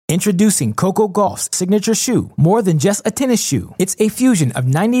Introducing Coco Gauff's signature shoe, more than just a tennis shoe. It's a fusion of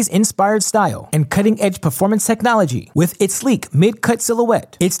 90s-inspired style and cutting-edge performance technology. With its sleek mid-cut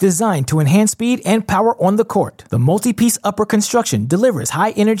silhouette, it's designed to enhance speed and power on the court. The multi-piece upper construction delivers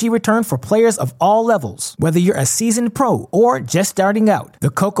high-energy return for players of all levels. Whether you're a seasoned pro or just starting out, the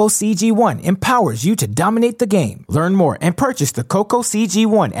Coco CG1 empowers you to dominate the game. Learn more and purchase the Coco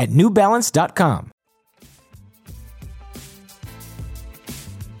CG1 at NewBalance.com.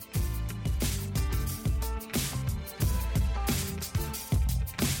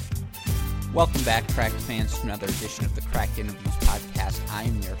 Welcome back, Cracked fans, to another edition of the Cracked Interviews podcast. I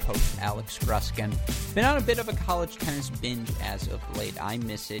am your host, Alex Gruskin. Been on a bit of a college tennis binge as of late. I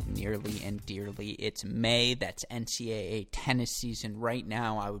miss it nearly and dearly. It's May. That's NCAA tennis season. Right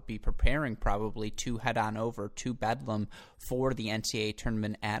now, I would be preparing probably to head on over to Bedlam for the NCAA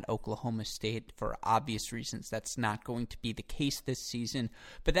tournament at Oklahoma State. For obvious reasons, that's not going to be the case this season.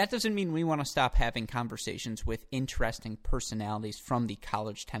 But that doesn't mean we want to stop having conversations with interesting personalities from the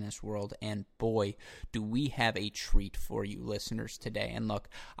college tennis world. And boy, do we have a treat for you listeners today. And look,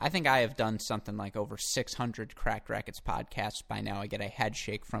 I think I have done something like over 600 Cracked Racquets podcasts by now. I get a head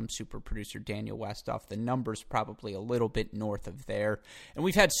shake from super producer Daniel Westoff. The number's probably a little bit north of there. And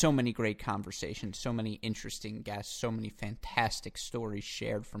we've had so many great conversations, so many interesting guests, so many fantastic stories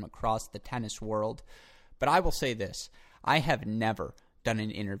shared from across the tennis world. But I will say this, I have never done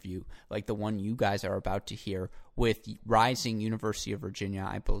an interview like the one you guys are about to hear with rising University of Virginia,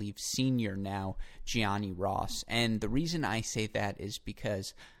 I believe senior now, Gianni Ross. And the reason I say that is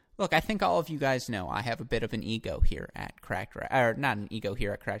because, look, I think all of you guys know I have a bit of an ego here at Cracked Racquets, or not an ego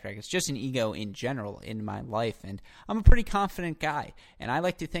here at Cracked Racquets, just an ego in general in my life. And I'm a pretty confident guy, and I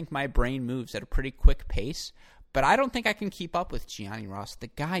like to think my brain moves at a pretty quick pace. But I don't think I can keep up with Gianni Ross. The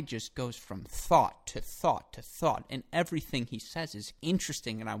guy just goes from thought to thought to thought, and everything he says is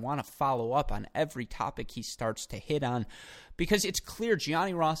interesting, and I want to follow up on every topic he starts to hit on, because it's clear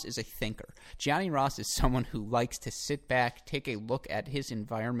Gianni Ross is a thinker. Gianni Ross is someone who likes to sit back, take a look at his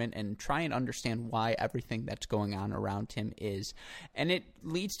environment, and try and understand why everything that's going on around him is. And it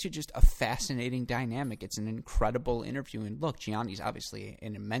leads to just a fascinating dynamic. It's an incredible interview. And look, Gianni's obviously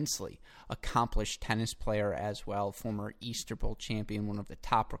an immensely accomplished tennis player as well, former Easter Bowl champion, one of the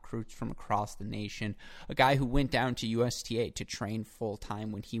top recruits from across the nation, a guy who went down to USTA to train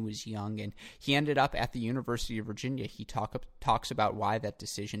full-time when he was young, and he ended up at the University of Virginia. He talks about why that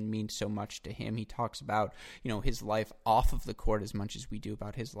decision means so much to him. He talks about, his life off of the court as much as we do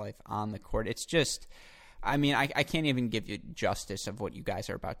about his life on the court. It's just, I can't even give you justice of what you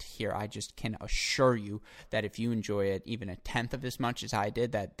guys are about to hear. I just can assure you that if you enjoy it even a tenth of as much as I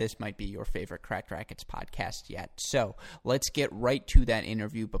did, that this might be your favorite Cracked Racquets podcast yet. So let's get right to that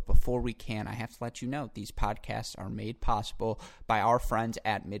interview. But before we can, I have to let you know these podcasts are made possible by our friends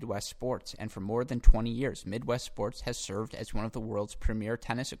at Midwest Sports. And for more than 20 years, Midwest Sports has served as one of the world's premier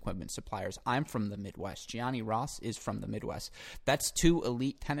tennis equipment suppliers. I'm from the Midwest. Gianni Ross is from the Midwest. That's two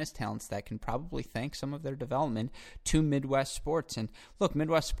elite tennis talents that can probably thank some of their development to Midwest Sports. And look,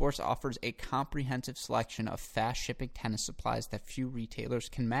 Midwest Sports offers a comprehensive selection of fast shipping tennis supplies that few retailers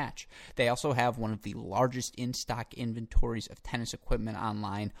can match. They also have one of the largest in-stock inventories of tennis equipment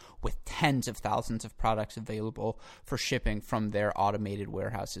online, with tens of thousands of products available for shipping from their automated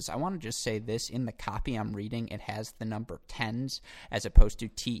warehouses. I want to just say this, in the copy I'm reading, it has the number tens as opposed to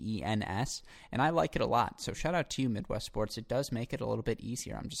TENS, and I like it a lot. So shout out to you, Midwest Sports. It does make it a little bit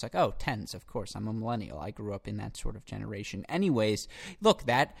easier. I'm just like, oh, tens, of course. I'm a millennial. I grew up in that sort of generation. Anyways, look,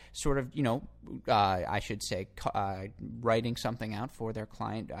 that sort of, I should say, writing something out for their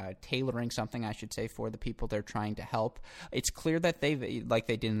client, tailoring something, I should say, for the people they're trying to help. It's clear that they, like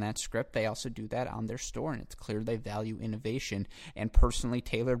they did in that script, they also do that on their store, and it's clear they value innovation and personally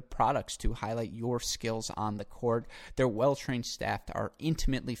tailored products to highlight your skills on the court. Their well-trained staff are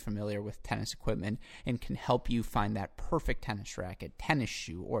intimately familiar with tennis equipment and can help you find that perfect tennis racket, tennis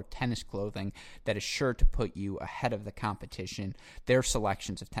shoe, or tennis clothing that is sure to put you ahead of the competition. Their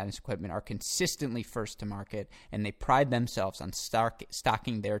selections of tennis equipment are consistently first to market, and they pride themselves on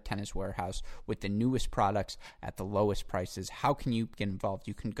stocking their tennis warehouse with the newest products at the lowest prices. How can you get involved?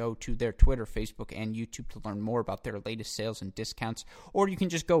 You can go to their Twitter, Facebook, and YouTube to learn more about their latest sales and discounts, or you can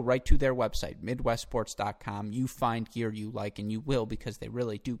just go right to their website, MidwestSports.com. You find gear you like, and you will, because they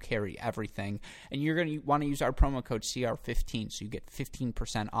really do carry everything. And you're going to want to use our promo code CR15 so you get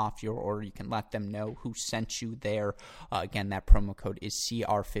 15% off your order. You can let them know who sent you there. Again, that promo code is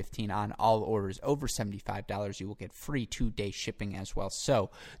CR15 on all all orders over $75, you will get free 2-day shipping as well. So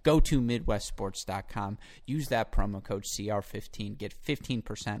go to MidwestSports.com, use that promo code CR15, get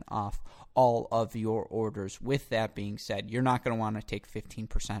 15% off all of your orders. With that being said, you're not going to want to take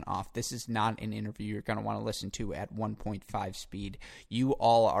 15% off. This is not an interview you're going to want to listen to at 1.5 speed. You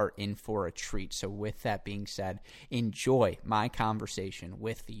all are in for a treat. So with that being said, enjoy my conversation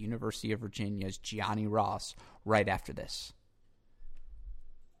with the University of Virginia's Gianni Ross right after this.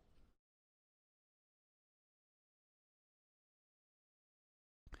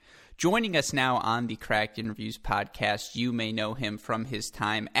 Joining us now on the Cracked Interviews podcast, you may know him from his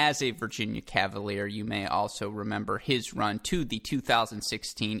time as a Virginia Cavalier. You may also remember his run to the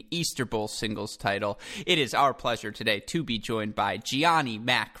 2016 Easter Bowl singles title. It is our pleasure today to be joined by Gianni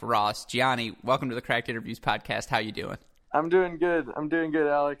Mac Ross. Gianni, welcome to the Cracked Interviews podcast. How you doing? I'm doing good,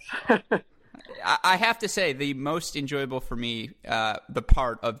 Alex. I have to say, the most enjoyable for me, the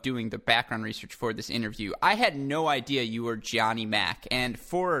part of doing the background research for this interview, I had no idea you were Gianni Mac. And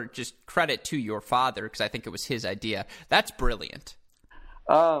for just credit to your father, because I think it was his idea, that's brilliant.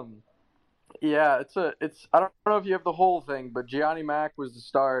 Yeah, it's I don't know if you have the whole thing, but Gianni Mac was the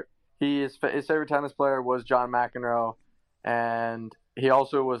start. His favorite tennis player was John McEnroe, and he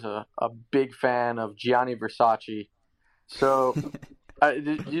also was a big fan of Gianni Versace. So. I'm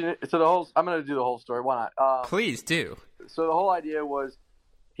going to do the whole story. Why not? Please do. So the whole idea was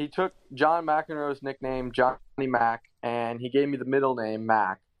he took John McEnroe's nickname, Johnny Mac, and he gave me the middle name,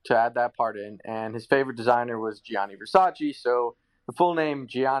 Mac, to add that part in. And his favorite designer was Gianni Versace. So the full name,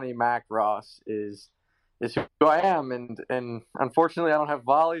 Gianni Mac Ross, is who I am. And unfortunately, I don't have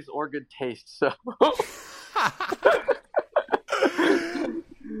volleys or good taste. So.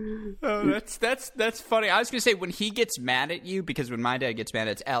 Oh, that's funny. I was gonna say, when he gets mad at you, because when my dad gets mad,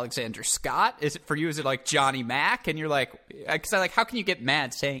 it's Alexander Scott. Is it for you? Is it like Johnny Mac? And you're like, because how can you get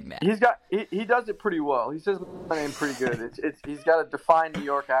mad saying that? He does it pretty well. He says my name pretty good. He's got a defined New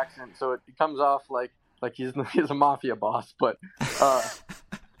York accent, so it comes off like he's a mafia boss. But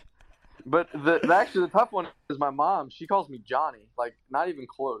actually the tough one is my mom. She calls me Johnny, like not even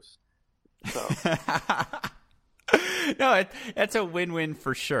close. So. No, that's a win-win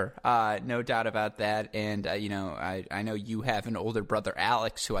for sure. No doubt about that. And, I know you have an older brother,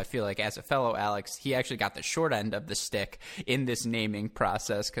 Alex, who I feel like as a fellow Alex, he actually got the short end of the stick in this naming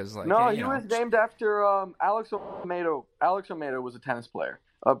process. He was named after Alex Omedo. Alex Omedo was a tennis player.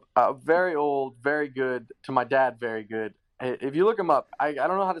 A very old, very good, to my dad, very good. If you look him up, I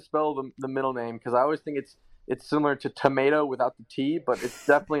don't know how to spell the middle name because I always think it's similar to tomato without the T, but it's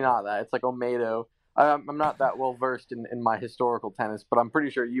definitely not that. It's like Omedo. I'm not that well versed in my historical tennis, but I'm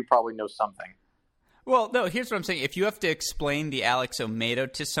pretty sure you probably know something. Well, no, here's what I'm saying. If you have to explain the Alex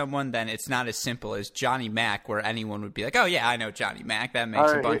Omedo to someone, then it's not as simple as Johnny Mac, where anyone would be like, oh, yeah, I know Johnny Mac. That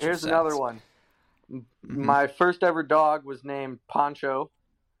makes a bunch of sense. Here's another one. Mm-hmm. My first ever dog was named Poncho.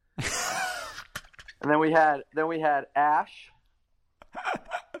 And then we had Ash.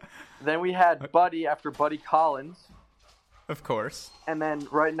 Then we had Buddy after Buddy Collins. Of course. And then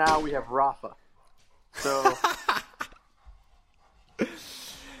right now we have Rafa. So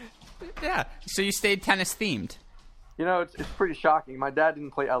yeah, so you stayed tennis themed. It's pretty shocking. My dad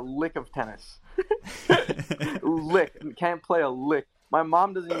didn't play a lick of tennis. Can't play a lick. My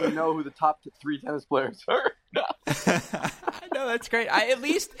mom doesn't even know who the top 3 tennis players are. No, that's great. At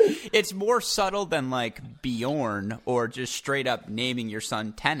least it's more subtle than like Bjorn or just straight up naming your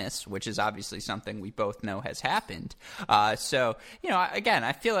son Tennis, which is obviously something we both know has happened. So, again,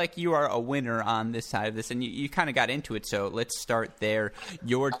 I feel like you are a winner on this side of this, and you kind of got into it. So let's start there.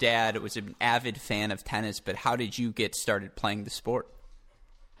 Your dad was an avid fan of tennis, but how did you get started playing the sport?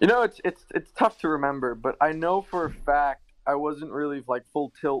 It's tough to remember, but I know for a fact I wasn't really like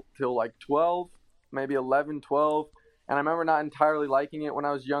full tilt till like 12, maybe 11, 12. And I remember not entirely liking it when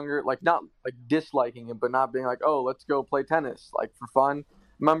I was younger, like not like disliking it, but not being like, oh, let's go play tennis, like for fun.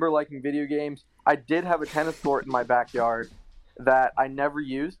 Remember liking video games. I did have a tennis court in my backyard that I never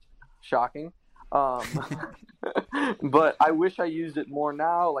used. Shocking. But I wish I used it more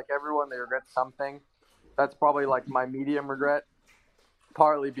now. Like everyone, they regret something. That's probably like my medium regret,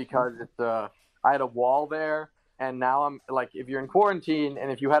 partly because I had a wall there. And now I'm like, if you're in quarantine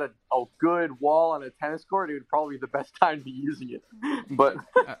and if you had a good wall on a tennis court, it would probably be the best time to be using it. But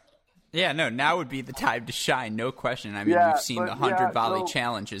yeah, no, now would be the time to shine, no question. I mean, we've seen the 100 volley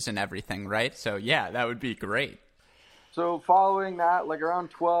challenges and everything, right? So yeah, that would be great. So following that, like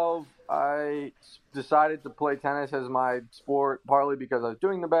around 12, I decided to play tennis as my sport, partly because I was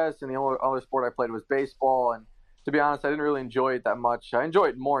doing the best, and the only other sport I played was baseball. And to be honest, I didn't really enjoy it that much. I enjoy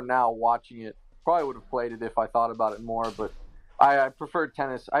it more now watching it. Probably would have played it if I thought about it more, but I preferred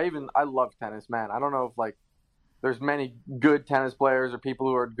tennis. I love tennis, man. I don't know if like there's many good tennis players or people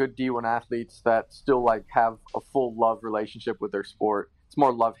who are good D1 athletes that still like have a full love relationship with their sport. It's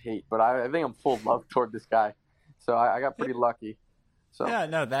more love hate, but I think I'm full love toward this guy. So I got pretty lucky. So. Yeah,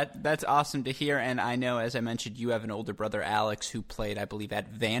 no, that's awesome to hear. And I know, as I mentioned, you have an older brother, Alex, who played, I believe, at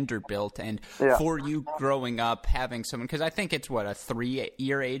Vanderbilt. And for you growing up, having someone, because I think it's, what, a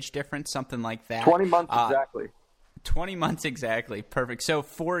 3-year age difference, something like that? 20 months exactly. 20 months exactly. Perfect. So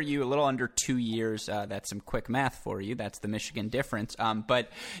for you, a little under 2 years, that's some quick math for you. That's the Michigan difference. But,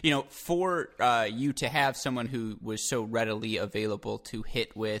 for you to have someone who was so readily available to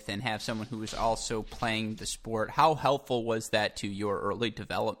hit with and have someone who was also playing the sport, how helpful was that to your early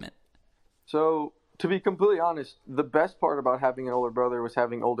development? So to be completely honest, the best part about having an older brother was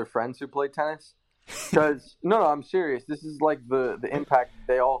having older friends who played tennis. Because no, I'm serious. This is like the impact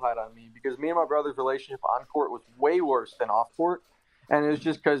they all had on me, because me and my brother's relationship on court was way worse than off court, and it was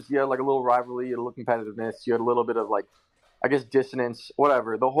just because you had like a little rivalry, you had a little competitiveness, you had a little bit of like, I guess, dissonance,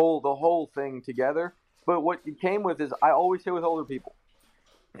 whatever. The whole thing together. But what it came with is I always hit with older people,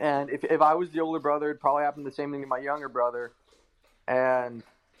 and if I was the older brother, it'd probably happen the same thing to my younger brother, and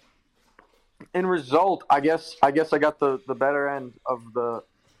in result, I guess I got the better end of the.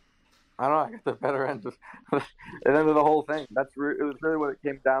 I don't know. I got the better end of the whole thing. It was really what it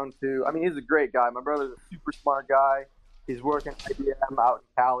came down to. I mean, he's a great guy. My brother's a super smart guy. He's working at IBM out in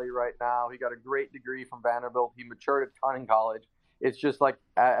Cali right now. He got a great degree from Vanderbilt. He matured a ton in college. It's just like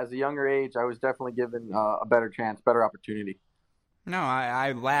as a younger age, I was definitely given a better chance, better opportunity. No,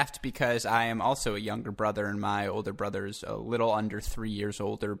 I laughed because I am also a younger brother, and my older brother's a little under 3 years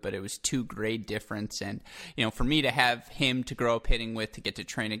older, but it was 2 grade difference. And, for me to have him to grow up hitting with, to get to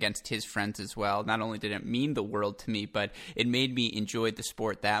train against his friends as well, not only did it mean the world to me, but it made me enjoy the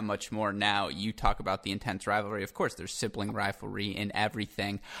sport that much more. Now, you talk about the intense rivalry. Of course, there's sibling rivalry in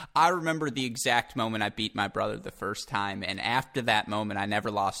everything. I remember the exact moment I beat my brother the first time, and after that moment, I never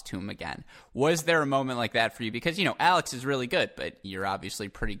lost to him again. Was there a moment like that for you? Because, Alex is really good, but you're obviously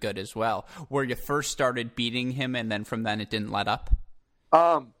pretty good as well, where you first started beating him and then from then it didn't let up?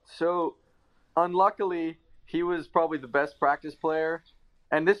 So unluckily, he was probably the best practice player,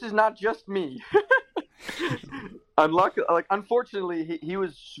 and this is not just me. Unfortunately, he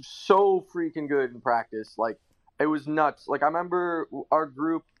was so freaking good in practice. Like, it was nuts. Like, I remember our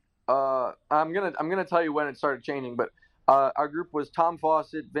group, I'm gonna tell you when it started changing, but our group was Tom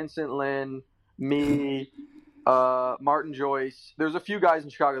Fawcett, Vincent Lin, me, Martin Joyce. There's a few guys in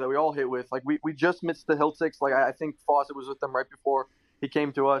Chicago that we all hit with. Like, we just missed the Hiltziks. Like, I think Fawcett was with them right before he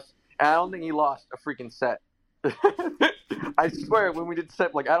came to us, and I don't think he lost a freaking set. I swear, when we did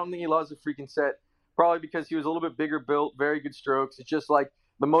set, like, I don't think he lost a freaking set. Probably because he was a little bit bigger built, very good strokes. It's just like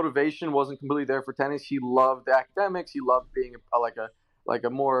the motivation wasn't completely there for tennis. He loved academics. He loved being a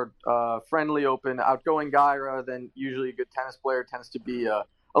more friendly, open, outgoing guy rather than usually a good tennis player. Tends to be a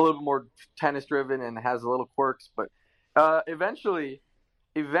little bit more tennis driven and has a little quirks. But eventually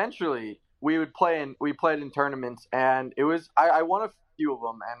we would play, and we played in tournaments, and it was I won a few of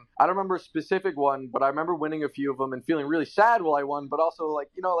them, and I don't remember a specific one, but I remember winning a few of them and feeling really sad while I won, but also like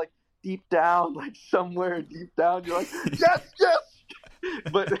deep down, like somewhere deep down, you're like, yes.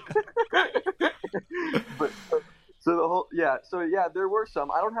 but there were some.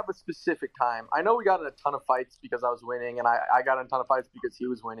 I don't have a specific time. I know we got in a ton of fights because I was winning, and I got in a ton of fights because he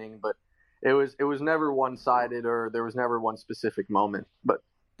was winning, but it was never one-sided, or there was never one specific moment. But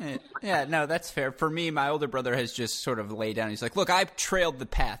yeah, no, that's fair. For me, my older brother has just sort of laid down. He's like, look, I've trailed the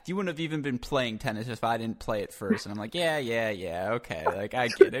path. You wouldn't have even been playing tennis if I didn't play it first. And I'm like, yeah, okay. Like, I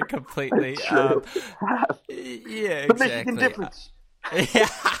get it completely. Yeah, the Michigan difference. Yeah,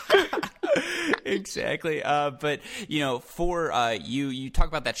 exactly. But for you talk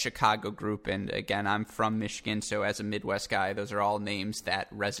about that Chicago group, and again, I'm from Michigan, so as a Midwest guy, those are all names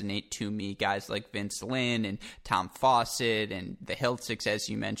that resonate to me. Guys like Vince Lin and Tom Fawcett and the Hiltziks, as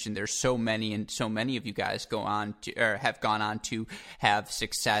you mentioned. There's so many, and so many of you guys have gone on to have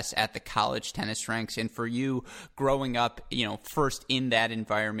success at the college tennis ranks. And for you, growing up, first in that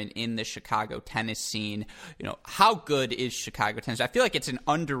environment in the Chicago tennis scene, how good is Chicago tennis? I feel like it's an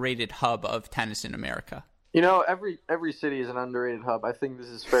underrated hub of tennis in America. Every city is an underrated hub. I think this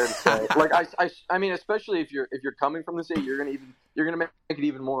is fair to say. Like, I mean, especially if you're coming from the city, you're gonna make it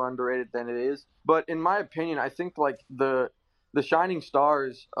even more underrated than it is. But in my opinion, I think like the shining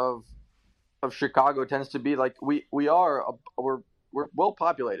stars of Chicago tends to be like we're well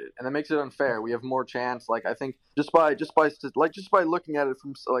populated, and that makes it unfair. We have more chance. Like, I think just by looking at it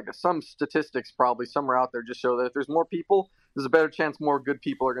from like some statistics, probably somewhere out there, just show that if there's more people, there's a better chance more good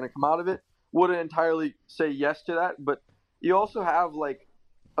people are going to come out of it. Wouldn't entirely say yes to that, but you also have like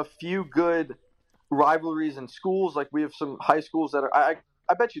a few good rivalries in schools. Like we have some high schools that are.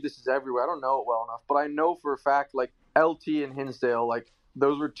 I bet you this is everywhere. I don't know it well enough, but I know for a fact like LT and Hinsdale, like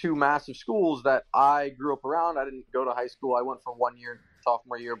those were two massive schools that I grew up around. I didn't go to high school. I went for 1 year,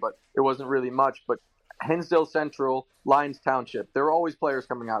 sophomore year, but it wasn't really much. But Hinsdale Central, Lyons Township, there were always players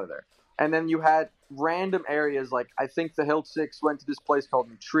coming out of there. And then you had random areas like I think the Hilt Six went to this place called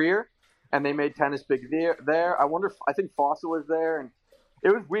New Trier, and they made tennis big there. I think Fossa was there, and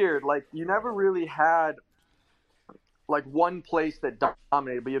it was weird. Like you never really had like one place that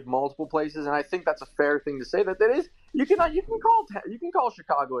dominated, but you had multiple places, and I think that's a fair thing to say. That is, you can call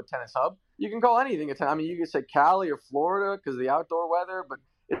Chicago a tennis hub. You can call anything a tennis. I mean, you can say Cali or Florida because of the outdoor weather, but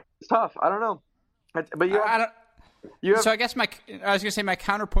it's tough. I don't know. But so I guess I was gonna say my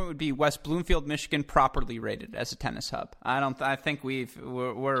counterpoint would be West Bloomfield, Michigan, properly rated as a tennis hub. I think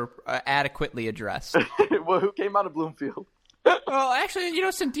we're adequately addressed. Well, who came out of Bloomfield? Well, actually,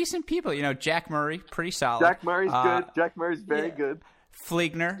 some decent people. Jack Murray, pretty solid. Jack Murray's good. Jack Murray's very good.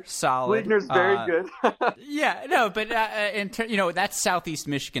 Fligner, solid. Fligner's very good. Yeah, no, but that's Southeast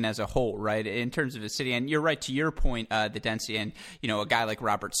Michigan as a whole, right? In terms of the city, and you're right to your point, the density, and a guy like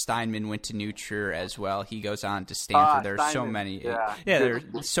Robert Steinman went to New Trier as well. He goes on to Stanford. There's Steinman. So many,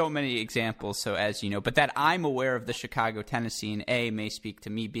 there's so many examples. So as you know, but that I'm aware of the Chicago tennis scene. A may speak to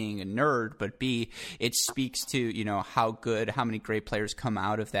me being a nerd, but B it speaks to how many great players come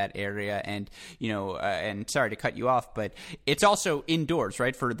out of that area, and and sorry to cut you off, but it's also indoors,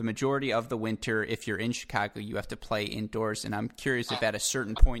 right? For the majority of the winter, if you're in Chicago, you have to play indoors. And I'm curious if at a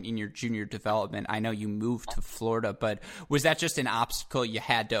certain point in your junior development, I know you moved to Florida, but was that just an obstacle you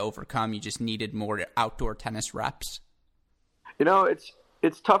had to overcome? You just needed more outdoor tennis reps?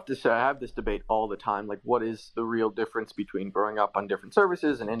 It's tough to say. I have this debate all the time. Like, what is the real difference between growing up on different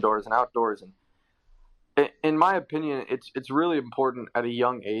services and indoors and outdoors? And in my opinion, it's really important at a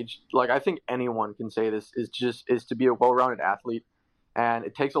young age. Like, I think anyone can say this is to be a well-rounded athlete. And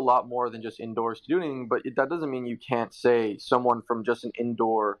it takes a lot more than just indoors to do anything, but that doesn't mean you can't say someone from just an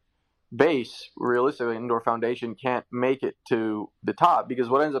indoor base, realistically, indoor foundation, can't make it to the top. Because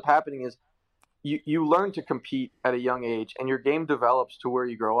what ends up happening is you learn to compete at a young age, and your game develops to where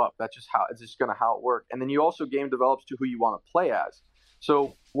you grow up. That's just how it works. And then you also game develops to who you want to play as.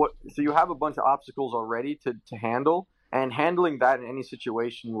 So you have a bunch of obstacles already to handle, and handling that in any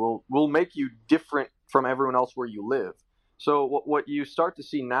situation will make you different from everyone else where you live. So what you start to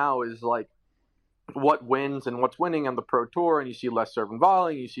see now is like what wins and what's winning on the Pro Tour, and you see less serve and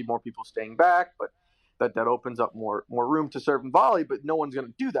volley, and you see more people staying back, but that opens up more room to serve and volley, but no one's going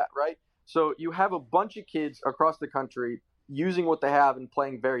to do that, right? So you have a bunch of kids across the country using what they have and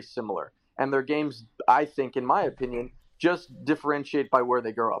playing very similar, and their games, I think, in my opinion, just differentiate by where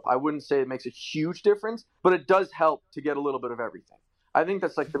they grow up. I wouldn't say it makes a huge difference, but it does help to get a little bit of everything. I think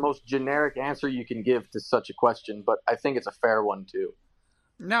that's like the most generic answer you can give to such a question, but I think it's a fair one too.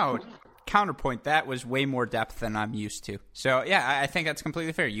 No, counterpoint, that was way more depth than I'm used to. So yeah, I think that's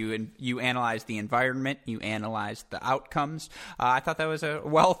completely fair. You analyze the environment, you analyze the outcomes. I thought that was a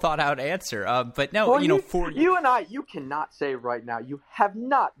well thought out answer. But no, well, you and I, you cannot say right now you have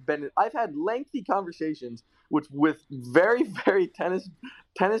not been. I've had lengthy conversations with very, very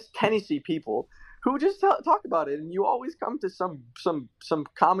tennisy people who just talk about it, and you always come to some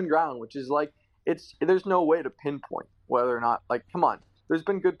common ground, which is like there's no way to pinpoint whether or not, like, come on, there's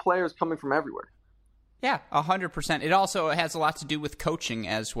been good players coming from everywhere. Yeah, 100%. It also has a lot to do with coaching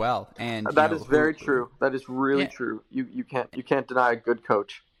as well, and that is very true. That is really true. You can't deny a good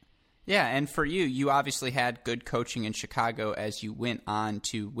coach. Yeah, and for you obviously had good coaching in Chicago as you went on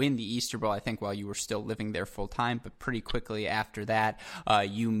to win the Easter Bowl, I think, while you were still living there full time, but pretty quickly after that,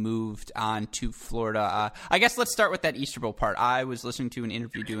 you moved on to Florida. I guess let's start with that Easter Bowl part. I was listening to an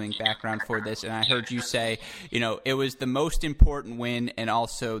interview doing background for this, and I heard you say, it was the most important win and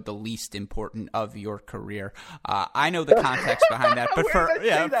also the least important of your career. I know the context behind that,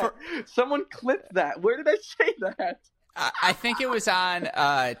 but someone clipped that. Where did I say that? I think it was on,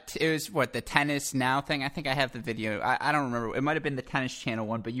 the Tennis Now thing. I think I have the video. I don't remember. It might have been the Tennis Channel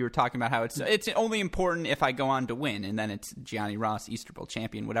one, but you were talking about how it's only important if I go on to win, and then it's Gianni Ross, Easter Bowl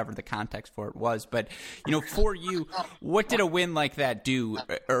champion, whatever the context for it was. But, for you, what did a win like that do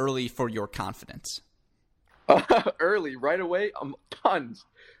early for your confidence? Early, right away, tons.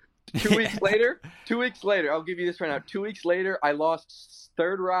 2 weeks later, I'll give you this right now. 2 weeks later, I lost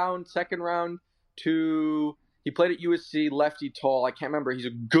second round to... He played at USC, lefty, tall. I can't remember. He's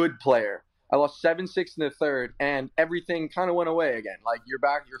a good player. I lost 7-6 in the third, and everything kind of went away again. Like, you're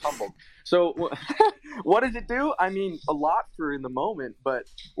back, you're humbled. So what does it do? I mean, a lot for in the moment, but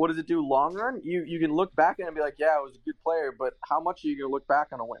what does it do long run? You can look back and be like, yeah, I was a good player, but how much are you going to look back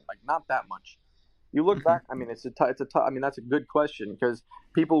on a win? Like, not that much. You look back, I mean, it's a I mean, that's a good question, because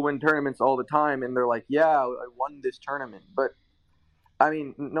people win tournaments all the time, and they're like, yeah, I won this tournament. But, I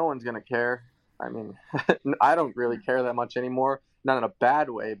mean, no one's going to care. I mean, I don't really care that much anymore. Not in a bad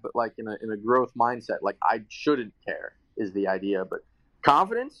way, but like in a growth mindset. Like, I shouldn't care is the idea. But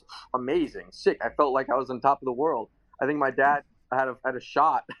confidence, amazing, sick. I felt like I was on top of the world. I think my dad had a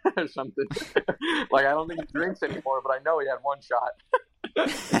shot or something. Like, I don't think he drinks anymore, but I know he had one shot.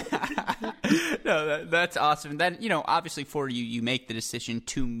 No, that's awesome. Then, obviously for you, you make the decision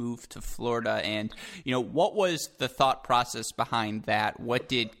to move to Florida, and what was the thought process behind that? What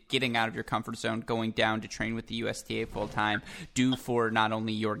did getting out of your comfort zone, going down to train with the USTA full time, do for not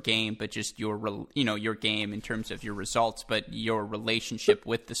only your game, but just your your game in terms of your results, but your relationship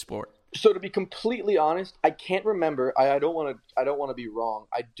with the sport? So, to be completely honest, I can't remember. I don't want to be wrong.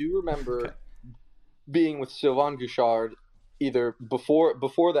 I do remember being with Sylvain Guichard either before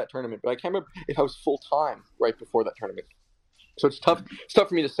that tournament, but I can't remember if I was full time right before that tournament. So it's tough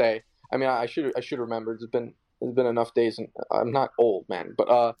for me to say. I mean, I should remember. It's been enough days, and I'm not old, man.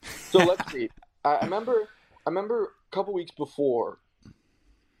 But so let's see. I remember a couple weeks before.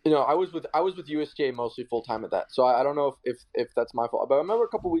 I was with USTA mostly full time at that. So I don't know if that's my fault. But I remember a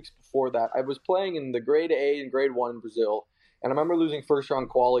couple weeks before that, I was playing in the Grade A and Grade 1 in Brazil. And I remember losing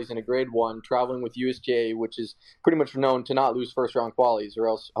first-round qualies in a Grade 1, traveling with USTA, which is pretty much known to not lose first-round qualies, or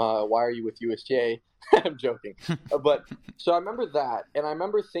else why are you with USTA? I'm joking. But so I remember that, and I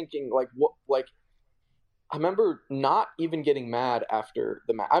remember thinking, I remember not even getting mad after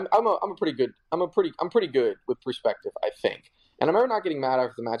the match. I'm pretty good with perspective, I think. And I remember not getting mad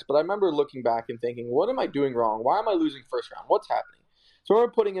after the match, but I remember looking back and thinking, what am I doing wrong? Why am I losing first round? What's happening? So I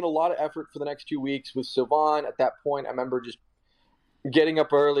remember putting in a lot of effort for the next 2 weeks with Sylvain. At that point, I remember just getting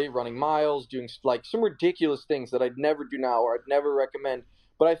up early, running miles, doing like some ridiculous things that I'd never do now or I'd never recommend.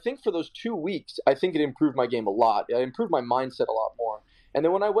 But I think for those 2 weeks, I think it improved my game a lot. It improved my mindset a lot more. And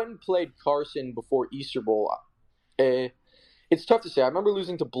then when I went and played Carson before Easter Bowl, it's tough to say. I remember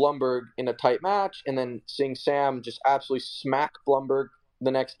losing to Blumberg in a tight match, and then seeing Sam just absolutely smack Blumberg the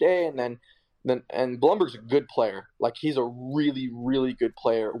next day, and Blumberg's a good player. Like, he's a really, really good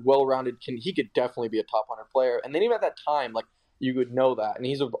player, well-rounded. He could definitely be a top 100 player. And then even at that time, like, you would know that. And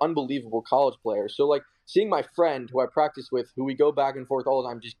he's an unbelievable college player. So, like, seeing my friend who I practice with, who we go back and forth all the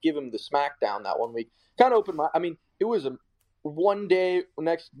time, just give him the smackdown that 1 week, kind of opened my – I mean, it was a one day,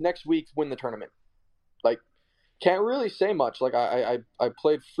 next week, win the tournament. Like, can't really say much. Like, I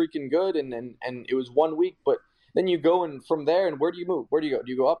played freaking good, and it was 1 week, but then you go, and from there, and where do you move? Where do you go?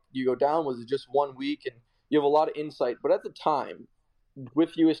 Do you go up? Do you go down? Was it just 1 week? And you have a lot of insight. But at the time,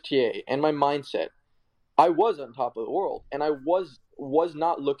 with USTA and my mindset, I was on top of the world, and I was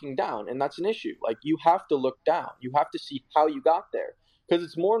not looking down, and that's an issue. Like, you have to look down. You have to see how you got there, because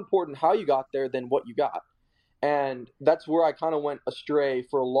it's more important how you got there than what you got. And that's where I kind of went astray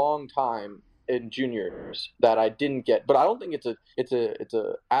for a long time in juniors, that I didn't get. But I don't think it's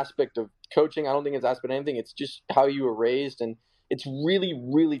a aspect of coaching. I don't think it's aspect of anything. It's just how you were raised, and it's really,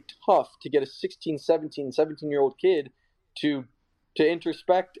 really tough to get a 16, 17-year-old kid to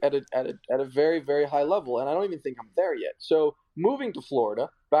introspect at a very, very high level, and I don't even think I'm there yet. So moving to Florida,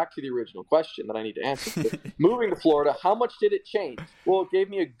 back to the original question that I need to answer. Moving to Florida, how much did it change? Well, it gave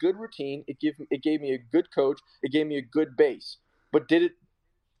me a good routine. It gave me a good coach. It gave me a good base. But did it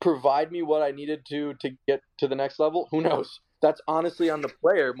provide me what I needed to get to the next level? Who knows? That's honestly on the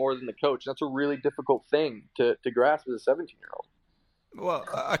player more than the coach. That's a really difficult thing to grasp as a 17-year-old. Well,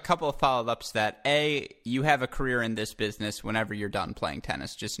 a couple of follow-ups to that. A, you have a career in this business whenever you're done playing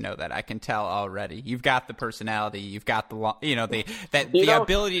tennis. Just know that. I can tell already. You've got the personality. You've got the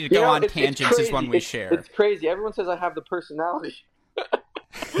ability to go on tangents is one we share. It's crazy. Everyone says I have the personality.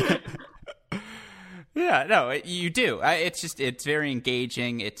 Yeah, no, you do. It's very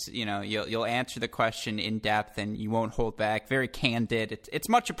engaging. It's, you'll answer the question in depth and you won't hold back. Very candid. It's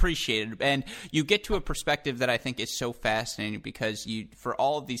much appreciated. And you get to a perspective that I think is so fascinating, because for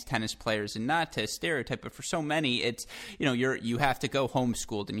all of these tennis players, and not to stereotype, but for so many, it's, you have to go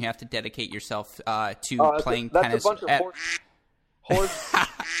homeschooled and you have to dedicate yourself to playing tennis. That's a bunch of horse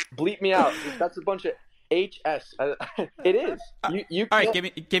bleep me out. That's a bunch of HS. It is. You all right,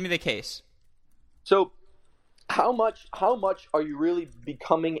 give me the case. So, how much are you really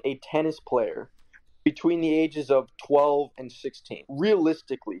becoming a tennis player between the ages of 12 and 16?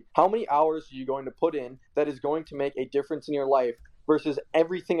 Realistically, how many hours are you going to put in that is going to make a difference in your life versus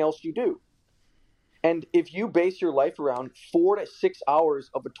everything else you do? And if you base your life around 4 to 6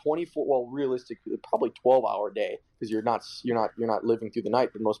 hours of a 24, well, realistically, probably 12-hour day, because you're not living through the night,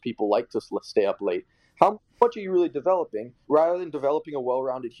 but most people like to stay up late. How much are you really developing rather than developing a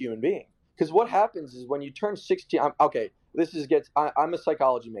well-rounded human being? Because what happens is when you turn 16, I'm a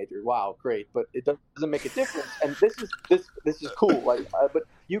psychology major. Wow, great, but it doesn't make a difference. And this is cool. But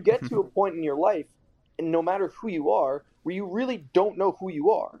you get to a point in your life, and no matter who you are, where you really don't know who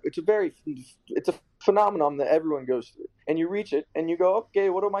you are. It's a phenomenon that everyone goes through, and you reach it, and you go, okay,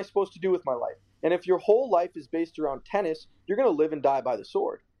 what am I supposed to do with my life? And if your whole life is based around tennis, you're going to live and die by the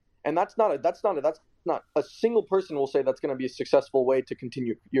sword. And that's not a single person will say that's going to be a successful way to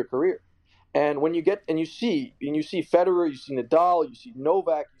continue your career. And when you get and you see Federer, you see Nadal, you see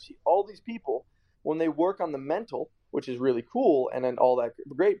Novak, you see all these people, when they work on the mental, which is really cool, and then all that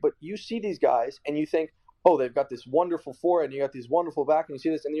great, but you see these guys and you think, oh, they've got this wonderful forehand, and you got these wonderful back, and you see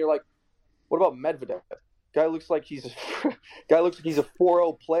this, and you're like, what about Medvedev? Guy looks like he's a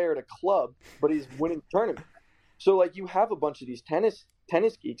 4-0 player at a club, but he's winning tournaments. So like you have a bunch of these tennis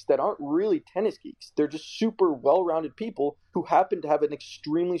geeks that aren't really tennis geeks. They're just super well-rounded people who happen to have an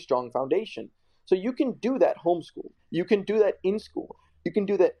extremely strong foundation. So you can do that homeschool. You can do that in school. You can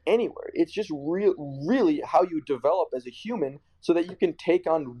do that anywhere. It's just really how you develop as a human so that you can take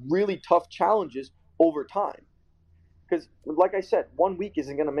on really tough challenges over time. Because, like I said, 1 week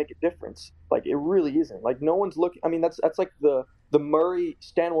isn't going to make a difference. Like, it really isn't. Like, no one's looking. I mean, that's like the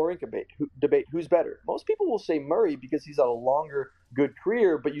Murray-Stan Wawrinka debate. Who's better? Most people will say Murray because he's had a longer, good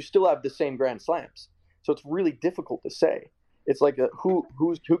career, but you still have the same Grand Slams. So it's really difficult to say. It's like who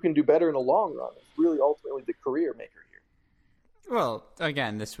can do better in the long run. It's really ultimately the career maker here. Well,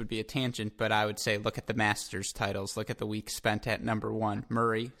 again, this would be a tangent, but I would say look at the Masters titles. Look at the week spent at number one.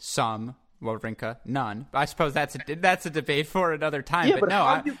 Murray, some. Wawrinka, none. I suppose that's a debate for another time. Yeah, but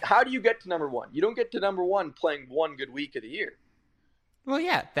no, how do you get to number one? You don't get to number one playing one good week of the year. Well,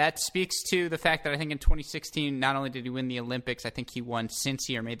 yeah, that speaks to the fact that I think in 2016, not only did he win the Olympics, I think he won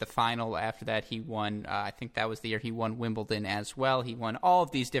Cincy or made the final. After that, he won, I think that was the year he won Wimbledon as well. He won all of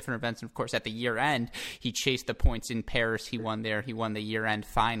these different events. And, of course, at the year end, he chased the points in Paris. He won there. He won the year-end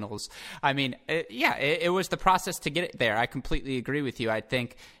finals. I mean, it was the process to get it there. I completely agree with you. I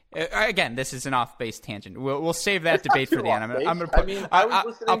think... Again, this is an off-base tangent. We'll save that debate for the end. I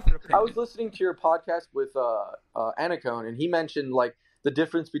was listening to your podcast with Anacone, and he mentioned like the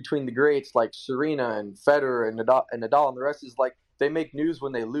difference between the greats like Serena and Federer and Nadal, and the rest is like they make news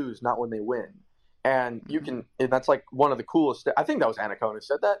when they lose, not when they win. And that's like one of the coolest. I think that was Anacone who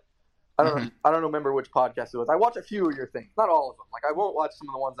said that. I don't remember which podcast it was. I watch a few of your things, not all of them. Like I won't watch some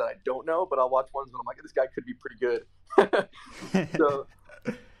of the ones that I don't know, but I'll watch ones when I'm like, this guy could be pretty good. So.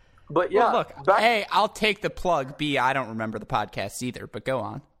 But yeah, well, look, A, I'll take the plug. B, I don't remember the podcasts either, but go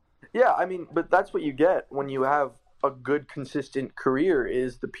on. Yeah, I mean, but that's what you get when you have a good, consistent career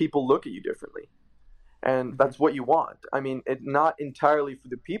is the people look at you differently. And that's what you want. I mean, it's not entirely for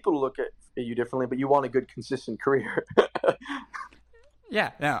the people to look at you differently, but you want a good, consistent career.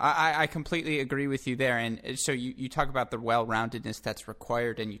 Yeah, no, I completely agree with you there. And so you talk about the well-roundedness that's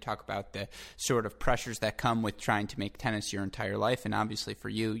required, and you talk about the sort of pressures that come with trying to make tennis your entire life. And obviously for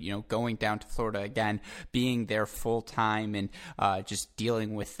you, going down to Florida again, being there full-time and just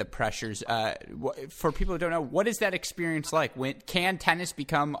dealing with the pressures. For people who don't know, what is that experience like? Can tennis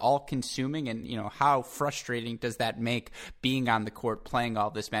become all-consuming? And, how frustrating does that make being on the court, playing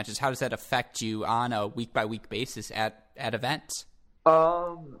all these matches? How does that affect you on a week-by-week basis at events?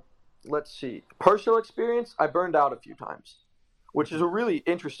 Let's see. Personal experience, I burned out a few times, which is a really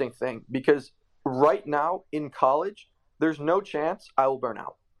interesting thing because right now in college, there's no chance I will burn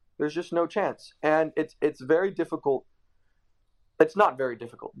out. There's just no chance. And it's very difficult. It's not very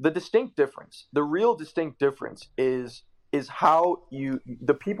difficult. The real distinct difference is how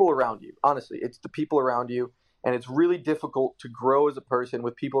the people around you, honestly, it's the people around you. And it's really difficult to grow as a person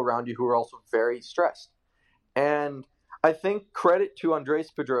with people around you who are also very stressed. And I think credit to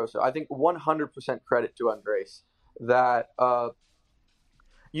Andres Pedrosa. I think 100% credit to Andres that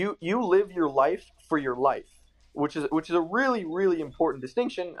you live your life for your life, which is a really, really important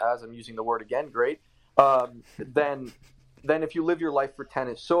distinction. As I'm using the word again, great. Than if you live your life for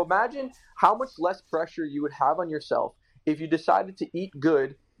tennis. So imagine how much less pressure you would have on yourself if you decided to eat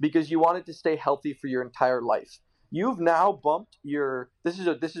good because you wanted to stay healthy for your entire life. You've now bumped this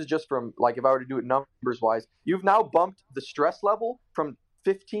is just from like if I were to do it numbers wise, you've now bumped the stress level from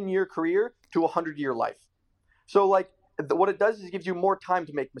 15-year career to a 100-year life. So like what it does is it gives you more time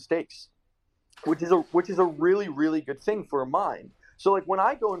to make mistakes, which is a really, really good thing for a mind. So like when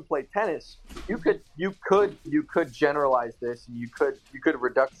I go and play tennis, you could generalize this and you could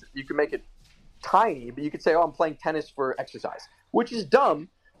make it tiny, but you could say, oh, I'm playing tennis for exercise, which is dumb.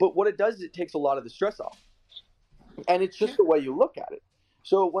 But what it does is it takes a lot of the stress off. And it's just the way you look at it.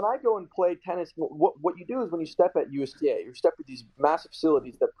 So when I go and play tennis, what you do is when you step at USTA, you step at these massive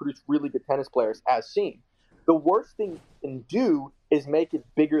facilities that produce really good tennis players, as seen. The worst thing you can do is make it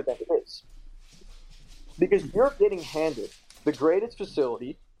bigger than it is. Because you're getting handed the greatest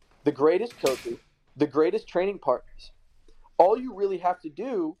facility, the greatest coaches, the greatest training partners. All you really have to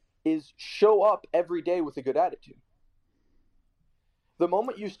do is show up every day with a good attitude. The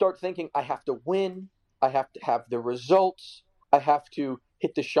moment you start thinking, I have to win, I have to have the results, I have to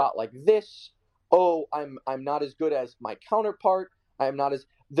hit the shot like this, oh, I'm not as good as my counterpart,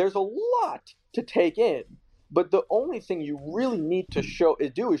 there's a lot to take in. But the only thing you really need to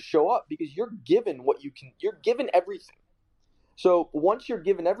do is show up, because you're given you're given everything. So once you're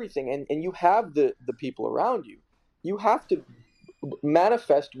given everything and you have the people around you, you have to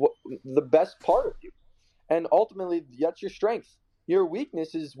manifest the best part of you. And ultimately, that's your strength. Your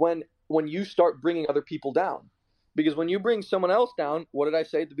weakness is when you start bringing other people down. Because when you bring someone else down, what did I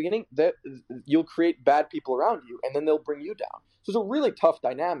say at the beginning? That you'll create bad people around you, and then they'll bring you down. So it's a really tough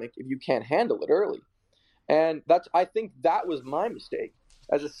dynamic if you can't handle it early. And I think that was my mistake.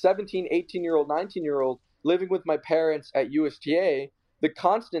 As a 17, 18-year-old, 19-year-old, living with my parents at USTA, the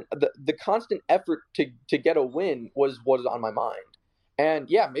constant effort to get a win was on my mind. And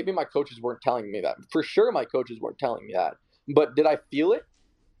yeah, maybe my coaches weren't telling me that. For sure my coaches weren't telling me that. But did I feel it?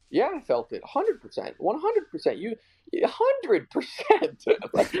 Yeah, I felt it. 100%. 100%. 100%.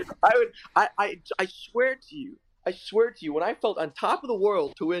 I swear to you, when I felt on top of the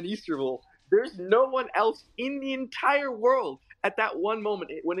world to win Easterville, there's no one else in the entire world at that one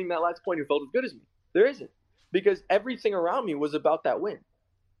moment winning that last point who felt as good as me. There isn't. Because everything around me was about that win.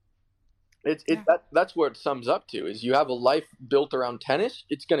 That's where it sums up to, is you have a life built around tennis,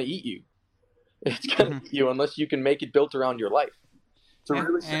 it's going to eat you. It's going to eat you unless you can make it built around your life. It's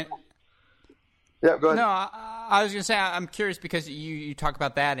really simple. Yeah, go ahead. No, I was going to say, I'm curious because you talk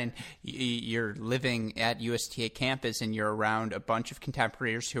about that, and you're living at USTA campus, and you're around a bunch of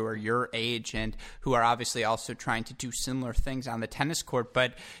contemporaries who are your age and who are obviously also trying to do similar things on the tennis court.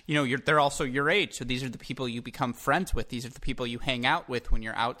 But they're also your age, so these are the people you become friends with. These are the people you hang out with when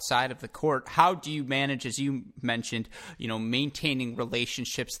you're outside of the court. How do you manage, as you mentioned, maintaining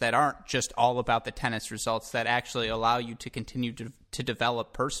relationships that aren't just all about the tennis results, that actually allow you to continue to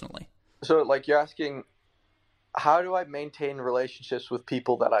develop personally? So, you're asking, how do I maintain relationships with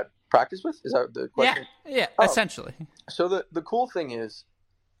people that I practice with? Is that the question? Yeah, essentially. So the cool thing is,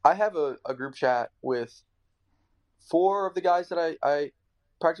 I have a group chat with 4 of the guys that I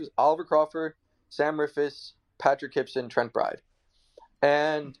practice with: Oliver Crawford, Sam Riffis, Patrick Gibson, Trent Bride.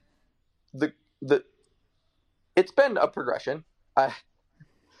 And it's been a progression. I'm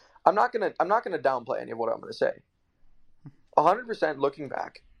not gonna downplay any of what I'm gonna say. 100% looking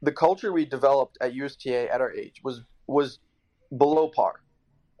back, the culture we developed at USTA at our age was below par.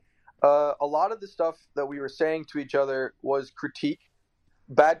 A lot of the stuff that we were saying to each other was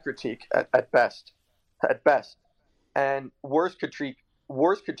bad critique at best, and worse critique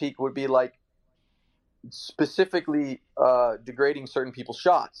would be specifically degrading certain people's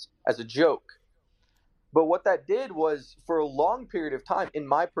shots as a joke. But what that did was, for a long period of time, in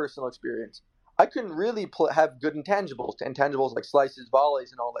my personal experience, I couldn't really have good intangibles like slices,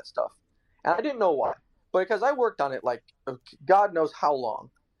 volleys, and all that stuff. And I didn't know why. But because I worked on it God knows how long.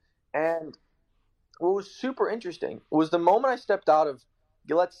 And what was super interesting was the moment I stepped out of,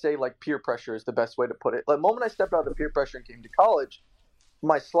 let's say, peer pressure is the best way to put it. The moment I stepped out of the peer pressure and came to college,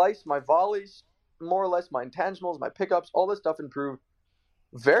 my slice, my volleys, more or less my intangibles, my pickups, all this stuff improved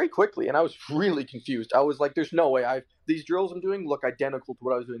very quickly. And I was really confused. I was like, there's no way these drills I'm doing look identical to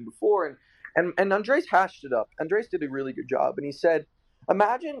what I was doing before. And Andres hashed it up. Andres did a really good job. And he said,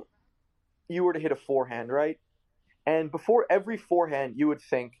 imagine you were to hit a forehand, right? And before every forehand, you would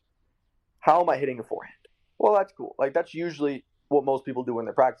think, how am I hitting a forehand? Well, that's cool. That's usually what most people do when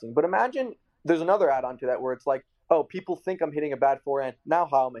they're practicing. But imagine there's another add-on to that where it's oh, people think I'm hitting a bad forehand. Now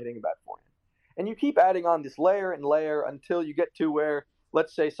how am I hitting a bad forehand? And you keep adding on this layer and layer until you get to where,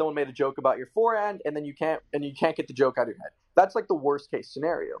 let's say someone made a joke about your forehand and then you can't get the joke out of your head. That's the worst case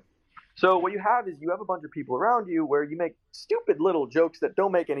scenario. So what you have is you have a bunch of people around you where you make stupid little jokes that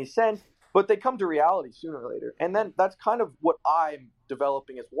don't make any sense, but they come to reality sooner or later. And then that's kind of what I'm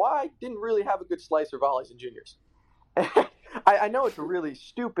developing, is why I didn't really have a good slice or volleys in juniors. I know it's a really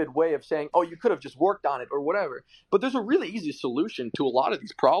stupid way of saying, oh, you could have just worked on it or whatever. But there's a really easy solution to a lot of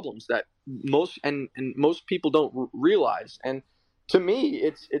these problems that most people don't realize. And to me,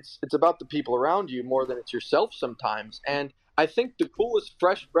 it's about the people around you more than it's yourself sometimes. And I think the coolest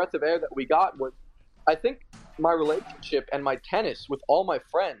fresh breath of air that we got was I think my relationship and my tennis with all my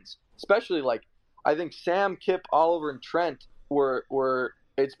friends, especially like I think Sam, Kip, Oliver, and Trent were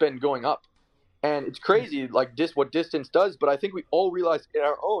it's been going up, and it's crazy like what distance does. But I think we all realized in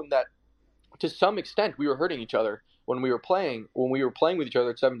our own that to some extent we were hurting each other when we were playing with each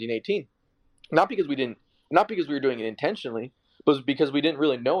other at 17, 18. Not because we were doing it intentionally, but because we didn't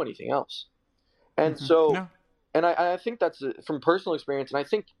really know anything else. And so, and I think that's from personal experience, and I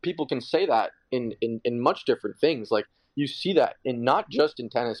think people can say that in much different things. Like you see that in not just in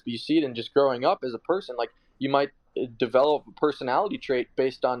tennis, but you see it in just growing up as a person. Like you might develop a personality trait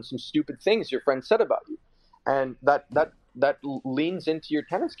based on some stupid things your friend said about you, and that leans into your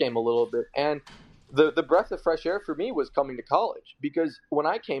tennis game a little bit. And the breath of fresh air for me was coming to college, because when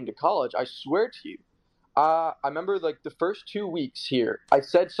I came to college, I swear to you, I remember like the first 2 weeks here, I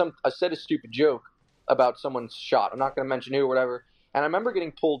said a stupid joke about someone's shot. I'm not going to mention who or whatever. And I remember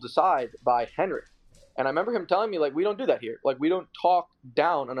getting pulled aside by Henrik. And I remember him telling me, like, we don't do that here. Like, we don't talk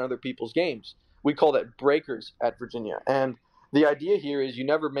down on other people's games. We call that breakers at Virginia. And the idea here is you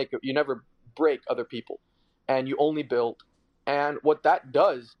never break other people, and you only build. And what that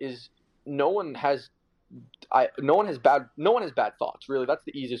does is no one has bad thoughts, really. That's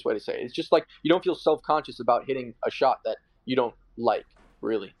the easiest way to say it. It's just like you don't feel self-conscious about hitting a shot that you don't like,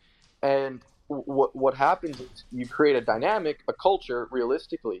 really. And what happens is you create a dynamic, a culture,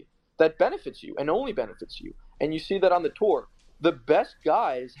 realistically, that benefits you and only benefits you. And you see that on the tour. The best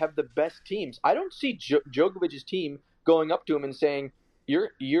guys have the best teams. I don't see Djokovic's team going up to him and saying,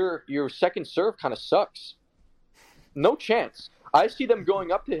 your second serve kind of sucks. No chance. I see them going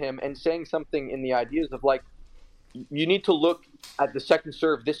up to him and saying something in the ideas of like, you need to look at the second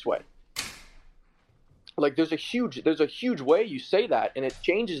serve this way. Like there's a huge way you say that, and it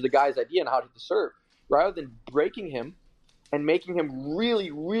changes the guy's idea on how to serve. Rather than breaking him and making him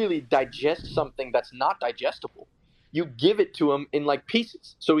really, really digest something that's not digestible, you give it to him in like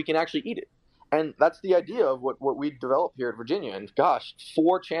pieces so he can actually eat it. And that's the idea of what we developed here at Virginia. And gosh,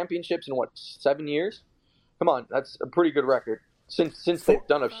 4 championships in 7 years? Come on, that's a pretty good record since they've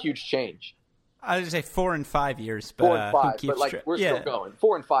done a huge change. I was going to say 4 and 5 years, but 4 and 5, but like we're still going.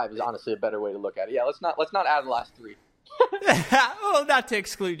 4 and 5 is honestly a better way to look at it. Yeah, let's not add the last 3. Well, not to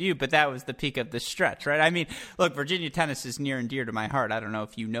exclude you, but that was the peak of the stretch, right? I mean, look, Virginia tennis is near and dear to my heart. I don't know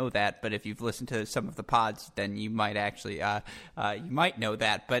if you know that, but if you've listened to some of the pods, then you might actually you might know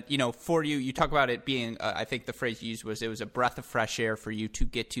that. But, for you talk about it being, I think the phrase you used was it was a breath of fresh air for you to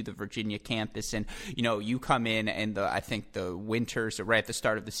get to the Virginia campus. And, you come in and I think the winters are right at the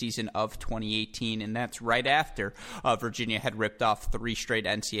start of the season of 2018, and that's right after Virginia had ripped off 3 straight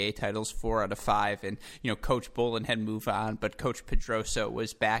NCAA titles, 4 out of 5. And, Coach Bolin had moved on, but Coach Pedrosa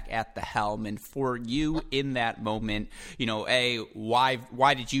was back at the helm. And for you in that moment,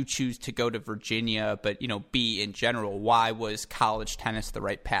 why did you choose to go to Virginia? But, B, in general, why was college tennis the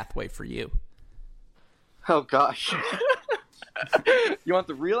right pathway for you? Oh, gosh. You want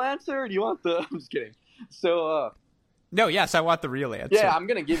the real answer, or do you want the... I'm just kidding. So, No, yes, I want the real answer. Yeah, I'm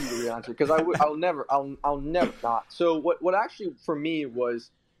going to give you the real answer, because I'll never not. So what actually, for me, was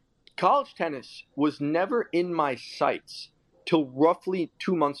college tennis was never in my sights till roughly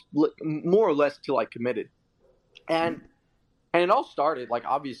 2 months, more or less, till I committed. And it all started, like,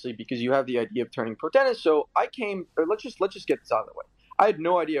 obviously, because you have the idea of turning pro tennis. So I came, let's just get this out of the way. I had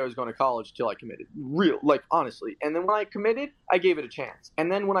no idea I was going to college till I committed, honestly. And then when I committed, I gave it a chance. And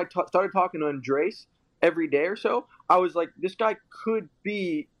then when I started talking to Andres every day or so, I was like, this guy could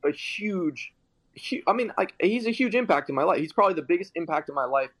be a huge, I mean, like, he's a huge impact in my life. He's probably the biggest impact in my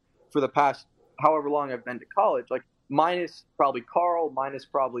life for the past however long I've been to college. Like, minus probably Carl, minus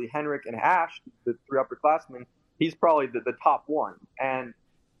probably Henrik and Ash, the 3 upperclassmen, he's probably the top one. And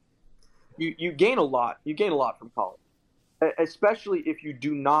you gain a lot. You gain a lot from college, especially if you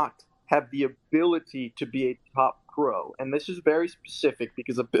do not have the ability to be a top pro. And this is very specific,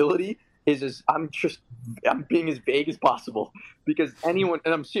 because ability is I'm being as vague as possible, because anyone,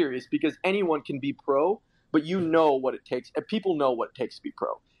 and I'm serious, because anyone can be pro, but you know what it takes. And people know what it takes to be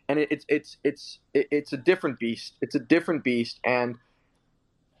pro. And it's a different beast. It's a different beast, and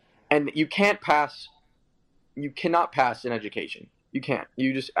you cannot pass in education. You can't.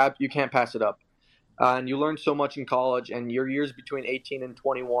 You can't pass it up. And you learn so much in college, and your years between 18 and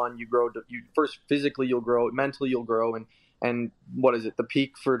 21, you grow. First physically, you'll grow. Mentally, you'll grow. And what is it? The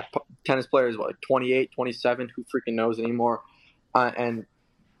peak for tennis players, what, like 28, 27? Who freaking knows anymore? And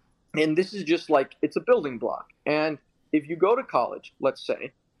this is just like, it's a building block. And if you go to college, let's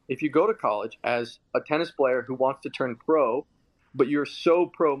say, if you go to college as a tennis player who wants to turn pro, but you're so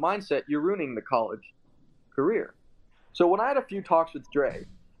pro mindset, you're ruining the college career. So when I had a few talks with Dre,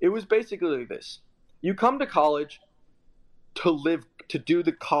 it was basically this. You come to college to do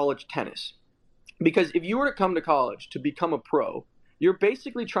the college tennis. Because if you were to come to college to become a pro, you're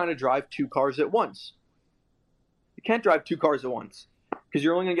basically trying to drive 2 cars at once. You can't drive 2 cars at once because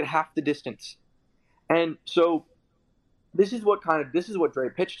you're only going to get half the distance. And so this is what Dre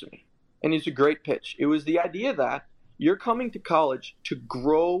pitched to me. And it's a great pitch. It was the idea that you're coming to college to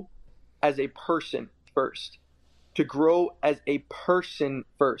grow as a person first. To grow as a person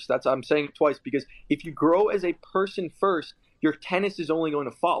first. I'm saying it twice because if you grow as a person first, your tennis is only going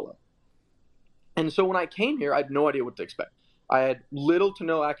to follow. And so when I came here, I had no idea what to expect. I had little to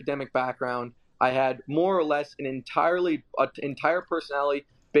no academic background. I had more or less an entire personality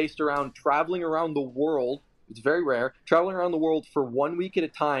based around traveling around the world. It's very rare. Traveling around the world for 1 week at a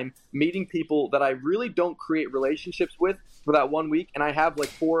time, meeting people that I really don't create relationships with for that 1 week. And I have like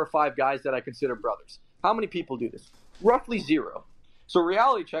 4 or 5 guys that I consider brothers. How many people do this? Roughly 0. So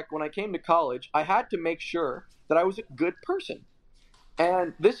reality check, when I came to college, I had to make sure that I was a good person.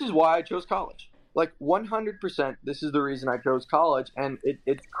 And this is why I chose college. Like 100%, this is the reason I chose college, and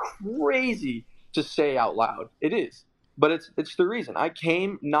it's crazy to say out loud. It is, but it's the reason. I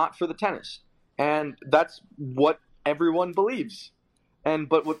came not for the tennis, and that's what everyone believes.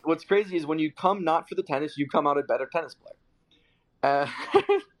 But what's crazy is when you come not for the tennis, you come out a better tennis player.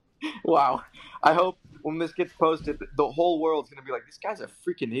 Wow. I hope when this gets posted, the whole world's going to be like, this guy's a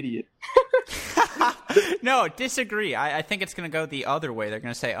freaking idiot. No, disagree. I think it's going to go the other way. They're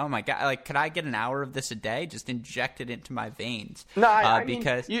going to say, oh, my God, like, could I get an hour of this a day? Just inject it into my veins. No, I mean,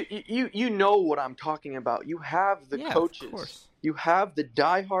 you know what I'm talking about. You have the coaches. Of course. You have the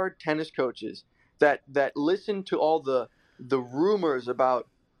diehard tennis coaches that listen to all the rumors about,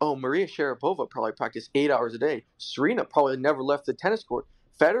 oh, Maria Sharapova probably practiced 8 hours a day. Serena probably never left the tennis court.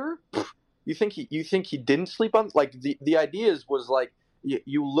 Federer, you think he didn't sleep on? Like the ideas was like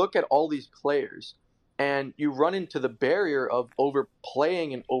you look at all these players and you run into the barrier of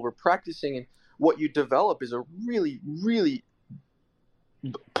overplaying and over practicing, and what you develop is a really, really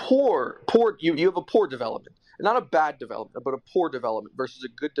poor. You have a poor development, not a bad development, but a poor development versus a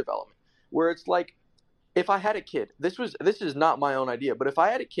good development. Where it's like, if I had a kid, this is not my own idea, but if I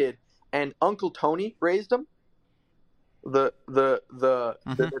had a kid and Uncle Tony raised him. Like Tony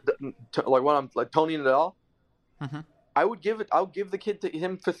Nadal, I'll give the kid to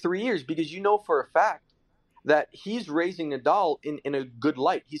him for 3 years, because you know for a fact that he's raising Nadal in a good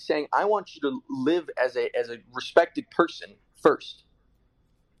light. He's saying, I want you to live as a respected person first.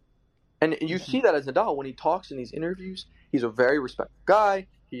 And you see that as Nadal when he talks in these interviews. He's a very respectful guy.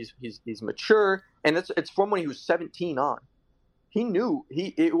 He's mature, and it's from when he was 17 on. He knew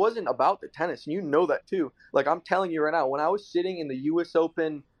it wasn't about the tennis, and you know that too. Like, I'm telling you right now, when I was sitting in the U.S.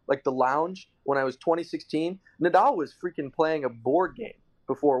 Open, like the lounge, when I was 2016, Nadal was freaking playing a board game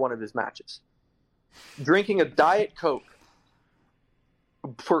before one of his matches, drinking a Diet Coke.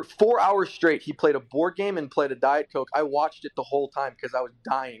 For 4 hours straight, he played a board game and played a Diet Coke. I watched it the whole time because I was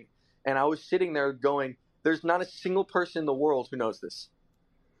dying, and I was sitting there going, there's not a single person in the world who knows this.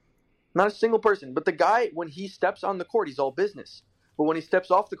 Not a single person. But the guy, when he steps on the court, he's all business. But when he steps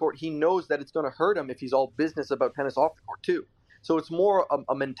off the court, he knows that it's going to hurt him if he's all business about tennis off the court too. So it's more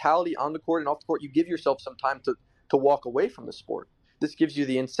a mentality on the court and off the court. You give yourself some time to walk away from the sport. This gives you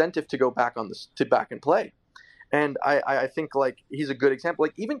the incentive to go back back and play. And I think, like, he's a good example.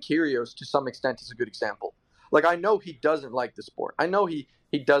 Like, even Kyrgios, to some extent, is a good example. Like, I know he doesn't like the sport. I know he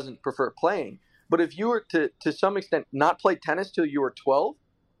doesn't prefer playing. But if you were to some extent not play tennis till you were 12,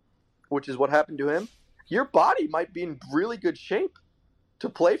 which is what happened to him, your body might be in really good shape to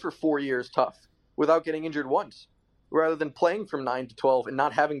play for 4 years tough without getting injured once, rather than playing from 9 to 12 and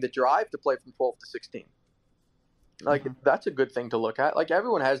not having the drive to play from 12 to 16. Like, that's a good thing to look at. Like,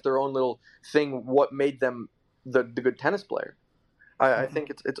 everyone has their own little thing, what made them the good tennis player. I think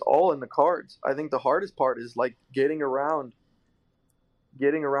it's all in the cards. I think the hardest part is, like, getting around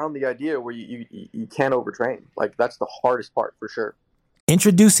the idea where you can't overtrain. Like, that's the hardest part for sure.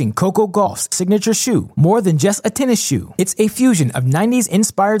 Introducing Coco Gauff's signature shoe. More than just a tennis shoe, it's a fusion of 90s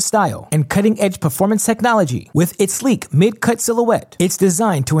inspired style and cutting-edge performance technology. With its sleek mid-cut silhouette, it's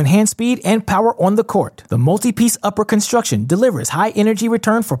designed to enhance speed and power on the court. The multi-piece upper construction delivers high-energy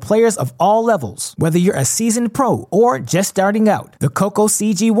return for players of all levels. Whether you're a seasoned pro or just starting out, the Coco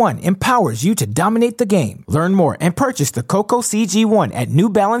CG1 empowers you to dominate the game. Learn more and purchase the Coco CG1 at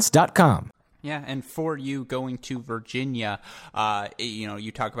NewBalance.com. Yeah, and for you going to Virginia,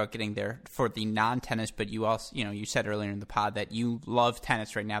 you talk about getting there for the non-tennis, but you also, you said earlier in the pod that you love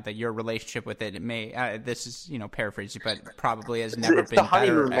tennis right now, that your relationship with it may, this is, paraphrasing, but probably has never been better. It's the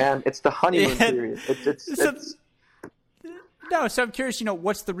honeymoon, man. It's the honeymoon period. No, so I'm curious,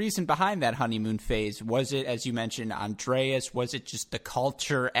 what's the reason behind that honeymoon phase? Was it, as you mentioned, Andreas? Was it just the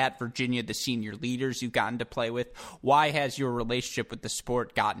culture at Virginia, the senior leaders you've gotten to play with? Why has your relationship with the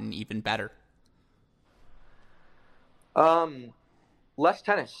sport gotten even better? Less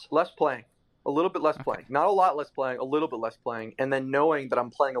tennis, less playing, a little bit less playing. Not a lot less playing, a little bit less playing, and then knowing that I'm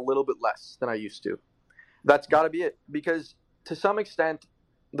playing a little bit less than I used to. That's got to be it. Because to some extent,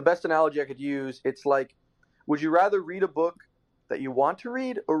 the best analogy I could use, it's like, would you rather read a book that you want to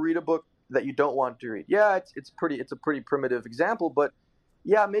read or read a book that you don't want to read? Yeah, it's a pretty primitive example, but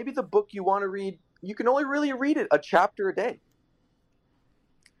yeah, maybe the book you want to read, you can only really read it a chapter a day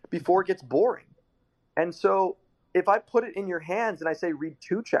before it gets boring. And so if I put it in your hands and I say read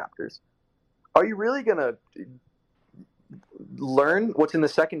 2 chapters, are you really going to learn what's in the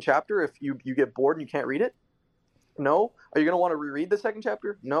second chapter if you get bored and you can't read it? No. Are you going to want to reread the second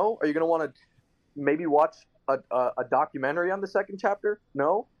chapter? No. Are you going to want to maybe watch a documentary on the second chapter?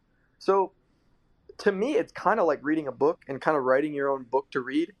 No. So to me, it's kind of like reading a book and kind of writing your own book to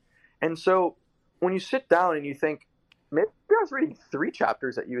read. And so when you sit down and you think, maybe I was reading 3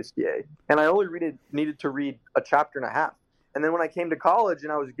 chapters at USDA and I only needed to read a chapter and a half. And then when I came to college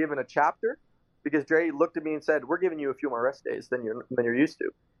and I was given a chapter, because Dre looked at me and said, we're giving you a few more rest days than you're used to.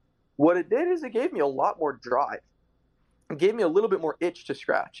 What it did is it gave me a lot more drive. It gave me a little bit more itch to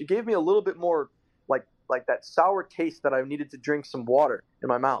scratch. It gave me a little bit more like that sour taste that I needed to drink some water in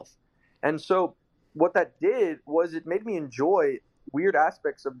my mouth. And so what that did was it made me enjoy weird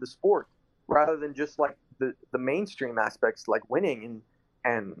aspects of the sport rather than just like the mainstream aspects, like winning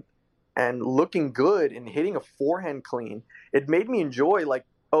and looking good and hitting a forehand clean. It made me enjoy like,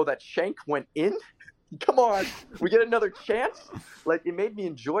 oh, that shank went in. Come on, we get another chance. Like, it made me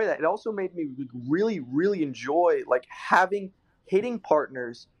enjoy that. It also made me really, really enjoy like having hitting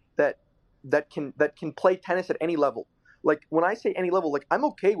partners that can play tennis at any level. Like, when I say any level, like, I'm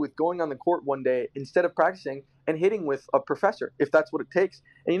okay with going on the court one day instead of practicing and hitting with a professor if that's what it takes.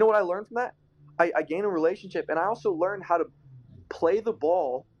 And you know what I learned from that? I gained a relationship, and I also learned how to play the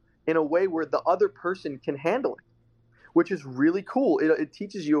ball in a way where the other person can handle it, which is really cool. It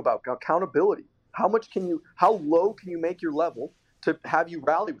teaches you about accountability. How low can you make your level to have you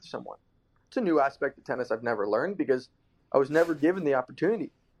rally with someone? It's a new aspect of tennis I've never learned because I was never given the opportunity.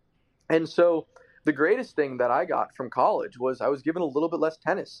 And so the greatest thing that I got from college was I was given a little bit less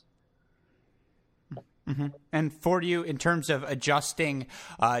tennis. Mm-hmm. And for you, in terms of adjusting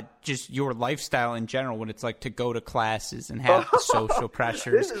just your lifestyle in general, what it's like to go to classes and have social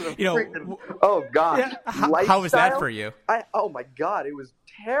pressures, oh gosh, yeah, how was that for you? Oh my God, it was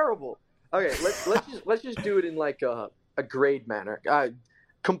terrible. Okay, let's just do it in like a grade manner.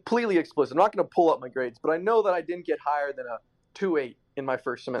 Completely explicit. I'm not going to pull up my grades, but I know that I didn't get higher than a 2.8 in my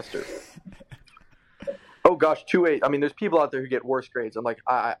first semester. Oh gosh, 2.8. I mean, there's people out there who get worse grades. I'm like,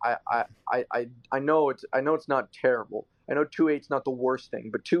 I know it's not terrible. I know 2.8's not the worst thing,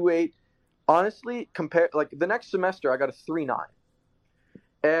 but 2.8, honestly, like the next semester, I got a 3.9,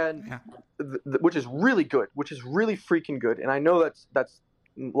 and which is really good, which is really freaking good. And I know that's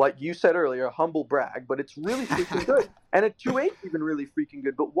like you said earlier, a humble brag, but it's really freaking good. And a 2.8 even really freaking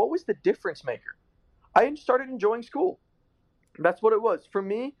good. But what was the difference maker? I started enjoying school. That's what it was for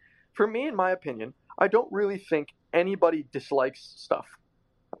me. In my opinion, I don't really think anybody dislikes stuff.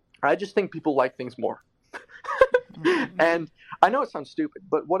 I just think people like things more. And I know it sounds stupid,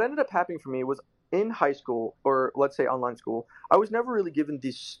 but what ended up happening for me was in high school, or let's say online school, I was never really given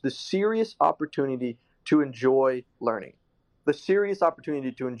the serious opportunity to enjoy learning. The serious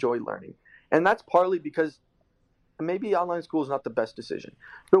opportunity to enjoy learning. And that's partly because maybe online school is not the best decision.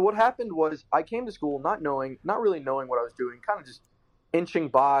 But what happened was I came to school not really knowing what I was doing, kind of just inching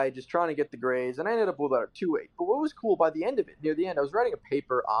by, just trying to get the grades, and I ended up with about a 2.8. But what was cool by the end of it, near the end, I was writing a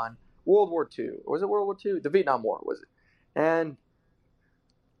paper on World War II. Was it World War II? The Vietnam War, was it? And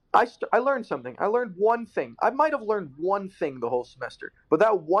I learned something. I learned one thing. I might have learned one thing the whole semester, but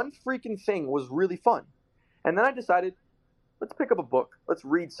that one freaking thing was really fun. And then I decided, let's pick up a book. Let's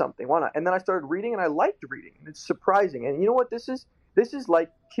read something. Why not? And then I started reading, and I liked reading. And it's surprising. And you know what this is? This is like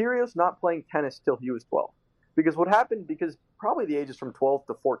Kyrgios not playing tennis till he was 12. Because what happened, because probably the ages from 12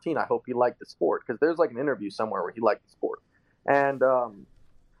 to 14, I hope he liked the sport. Because there's like an interview somewhere where he liked the sport. And,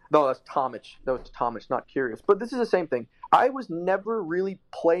 no, that's Tomic. That was Tomic, not Kyrgios. But this is the same thing. I was never really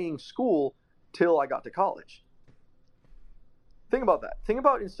playing school till I got to college. Think about that. Think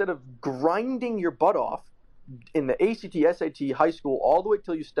about instead of grinding your butt off in the ACT, SAT, high school, all the way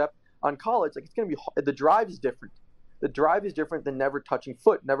till you step on college, like it's going to be, the drive is different. The drive is different than never touching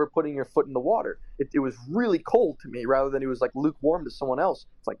foot, never putting your foot in the water. It was really cold to me rather than it was like lukewarm to someone else.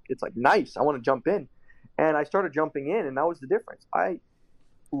 It's like nice. I want to jump in. And I started jumping in, and that was the difference. I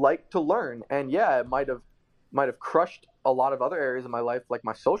like to learn, and yeah, it might have crushed a lot of other areas of my life, like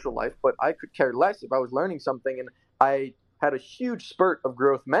my social life, but I could care less if I was learning something. And I had a huge spurt of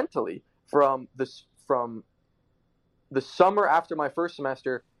growth mentally from the summer after my first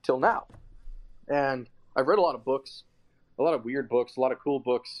semester till now. And I've read a lot of books, a lot of weird books, a lot of cool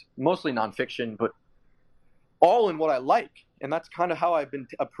books, mostly nonfiction, but all in what I like. And that's kind of how I've been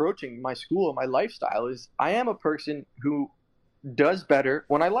approaching my school and my lifestyle. Is I am a person who does better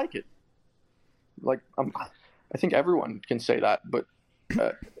when I like it. Like, I think everyone can say that, but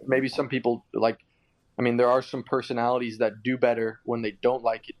maybe some people there are some personalities that do better when they don't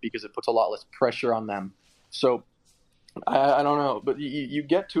like it because it puts a lot less pressure on them. So I don't know, but you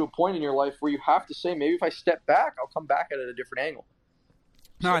get to a point in your life where you have to say, maybe if I step back, I'll come back at it a different angle.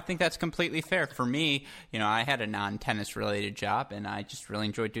 No, I think that's completely fair. For me, I had a non-tennis related job, and I just really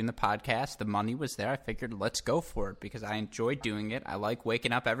enjoyed doing the podcast. The money was there. I figured, let's go for it because I enjoy doing it. I like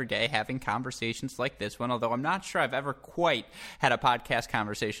waking up every day, having conversations like this one, although I'm not sure I've ever quite had a podcast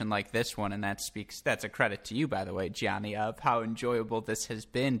conversation like this one, and that's a credit to you, by the way, Gianni, of how enjoyable this has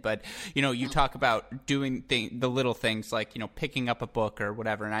been. But, you talk about doing the little things like, picking up a book or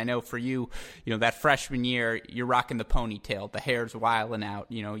whatever, and I know for you, that freshman year, you're rocking the ponytail, the hair's wilding out.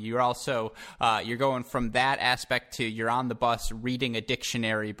 You're also you're going from that aspect to you're on the bus reading a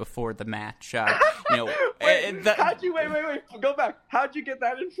dictionary before the match. Wait, go back. How'd you get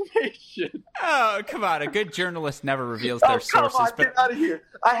that information? Oh, come on. A good journalist never reveals their sources. Come on, get out of here.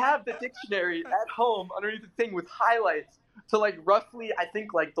 I have the dictionary at home underneath the thing with highlights to roughly, I think,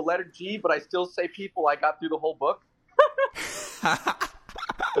 the letter G, but I still say people I got through the whole book.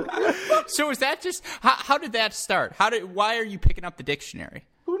 So is that just how did that start? Why are you picking up the dictionary?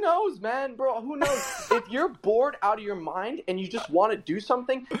 Who knows, man, bro? Who knows? If you're bored out of your mind and you just want to do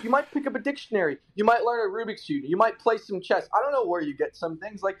something, you might pick up a dictionary. You might learn a Rubik's Cube. You might play some chess. I don't know where you get some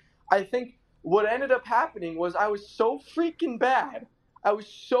things. I think what ended up happening was I was so freaking bad. I was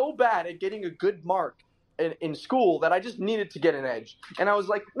so bad at getting a good mark in school that I just needed to get an edge. And I was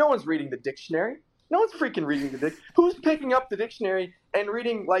like, no one's reading the dictionary. No one's freaking reading the dictionary. Who's picking up the dictionary and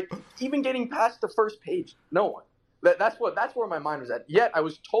reading, even getting past the first page? No one. That's where my mind was at. Yet I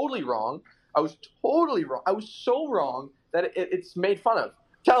was totally wrong. I was so wrong that it's made fun of.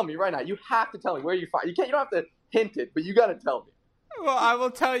 Tell me right now. You have to tell me where you find. You don't have to hint it, but you got to tell me. Well, I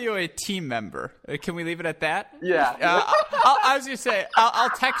will tell you a team member. Can we leave it at that? Yeah. I was gonna say I'll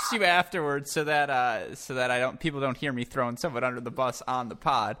text you afterwards so that people don't hear me throwing someone under the bus on the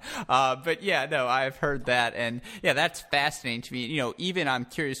pod. But yeah, no, I've heard that, and yeah, that's fascinating to me. Even I'm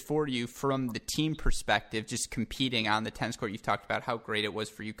curious for you from the team perspective, just competing on the tennis court. You've talked about how great it was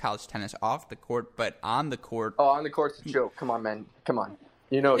for you college tennis off the court, but on the court. Oh, on the court's a joke. Come on, man. Come on.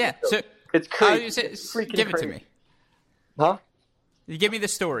 Yeah. So it's crazy. Give it to me. Huh? Give me the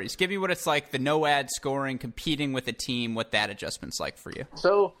stories. Give me what it's like, the no-ad scoring, competing with a team, what that adjustment's like for you.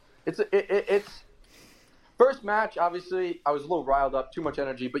 So it's first match, obviously, I was a little riled up, too much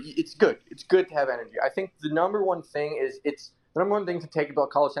energy, but it's good. It's good to have energy. I think the number one thing to take about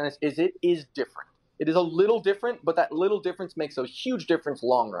college tennis is it is different. It is a little different, but that little difference makes a huge difference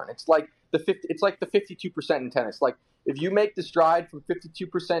long run. It's like the 52% in tennis. If you make the stride from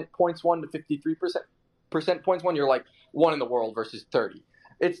 52% points one to 53% points one, you're one in the world versus 30.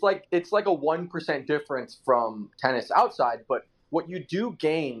 It's like a 1% difference from tennis outside, but what you do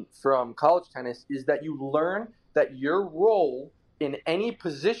gain from college tennis is that you learn that your role in any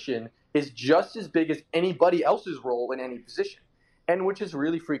position is just as big as anybody else's role in any position. And which is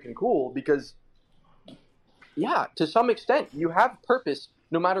really freaking cool because, yeah, to some extent, you have purpose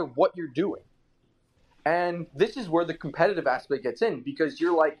no matter what you're doing. And this is where the competitive aspect gets in because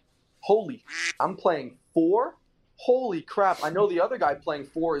you're like, holy, I'm playing 4? Holy crap, I know the other guy playing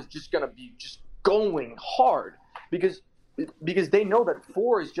 4 is just going to be just going hard because they know that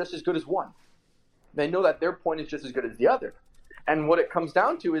 4 is just as good as 1. They know that their point is just as good as the other. And what it comes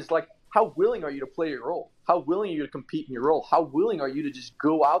down to is how willing are you to play your role? How willing are you to compete in your role? How willing are you to just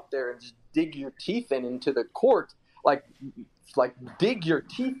go out there and just dig your teeth into the court? Dig your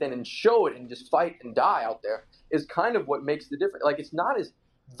teeth in and show it and just fight and die out there is kind of what makes the difference. It's not as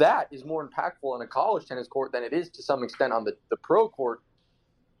that is more impactful in a college tennis court than it is to some extent on the pro court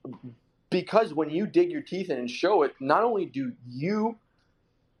because when you dig your teeth in and show it, not only do your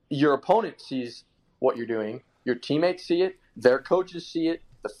opponent sees what you're doing, your teammates see it, their coaches see it,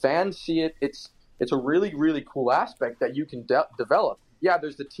 the fans see it. It's a really, really cool aspect that you can develop. Yeah,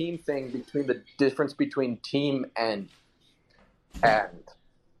 there's the team thing between the difference between team and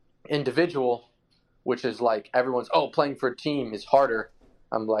individual, which is everyone's, playing for a team is harder.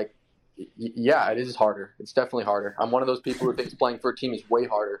 I'm like, Yeah, it is harder. It's definitely harder. I'm one of those people who thinks playing for a team is way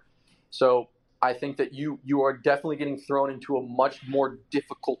harder. So I think that you are definitely getting thrown into a much more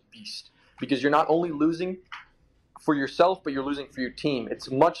difficult beast because you're not only losing for yourself, but you're losing for your team.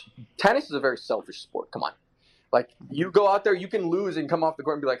 Tennis is a very selfish sport. Come on. Like, you go out there, you can lose and come off the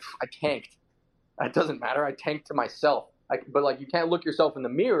court and be like, I tanked. That doesn't matter. I tanked to myself. But, like, you can't look yourself in the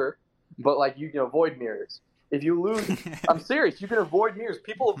mirror, but, like, you can avoid mirrors. If you lose, I'm serious, you can avoid mirrors.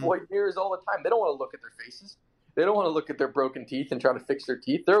 People avoid mirrors all the time. They don't want to look at their faces. They don't want to look at their broken teeth and try to fix their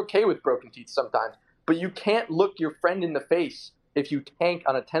teeth. They're okay with broken teeth sometimes. But you can't look your friend in the face if you tank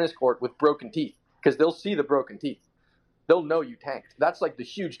on a tennis court with broken teeth because they'll see the broken teeth. They'll know you tanked. That's like the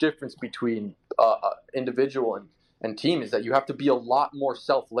huge difference between individual and team is that you have to be a lot more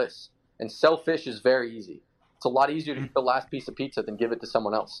selfless. And selfish is very easy. It's a lot easier to eat the last piece of pizza than give it to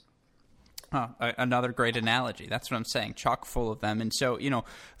someone else. Oh, another great analogy. That's what I'm saying. Chock full of them. And so,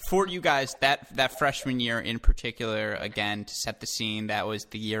 for you guys, that freshman year in particular, again, to set the scene, that was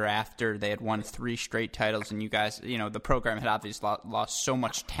the year after they had won 3 straight titles. And you guys, the program had obviously lost so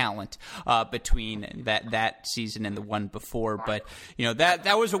much talent between that season and the one before. But,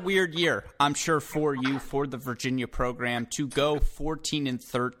 that was a weird year, I'm sure, for you, for the Virginia program, to go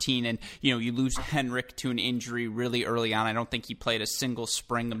 14-13. And, you lose Henrik to an injury really early on. I don't think he played a single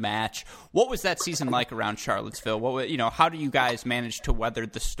spring match. What was that season like around Charlottesville? How do you guys manage to weather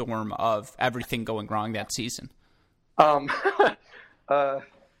the storm of everything going wrong that season? I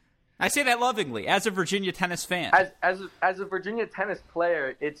say that lovingly, as a Virginia tennis fan. As a Virginia tennis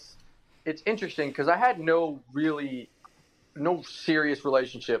player, it's interesting because I had no serious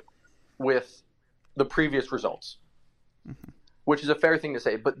relationship with the previous results, which is a fair thing to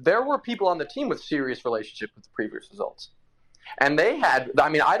say. But there were people on the team with serious relationship with the previous results. And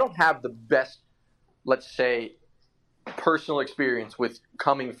I don't have the best, let's say, personal experience with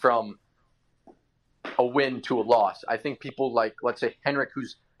coming from a win to a loss. I think people like, let's say, Henrik,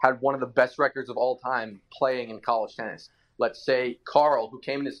 who's had one of the best records of all time playing in college tennis. Let's say Carl, who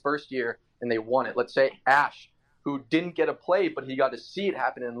came in his first year and they won it. Let's say Ash, who didn't get a play, but he got to see it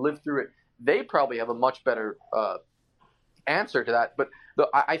happen and live through it. They probably have a much better answer to that. But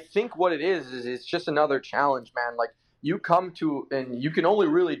I think what it is it's just another challenge, man. Like, you come to, and you can only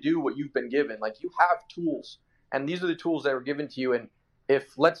really do what you've been given. Like, you have tools, and these are the tools that were given to you. And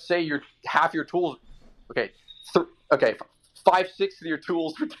if, let's say, half your tools, 5/6 of your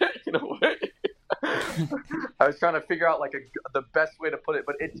tools were taken away. I was trying to figure out the best way to put it,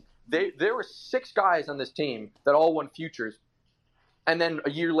 but there were 6 guys on this team that all won futures, and then a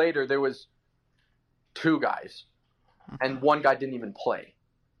year later there was 2 guys, and 1 guy didn't even play,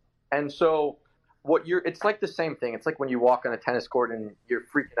 and so. It's like the same thing. It's like when you walk on a tennis court and your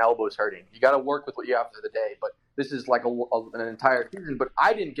freaking elbow's hurting. You got to work with what you have for the day. But this is like an entire season. But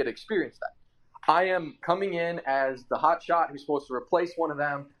I didn't get to experience that. I am coming in as the hot shot who's supposed to replace one of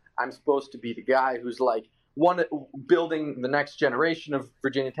them. I'm supposed to be the guy who's building the next generation of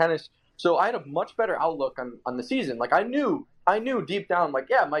Virginia tennis. So I had a much better outlook on the season. Like, I knew deep down,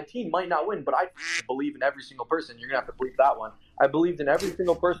 my team might not win, but I believe in every single person. You're going to have to believe that one. I believed in every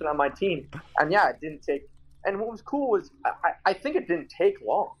single person on my team. And, yeah, it didn't take – and what was cool was I think it didn't take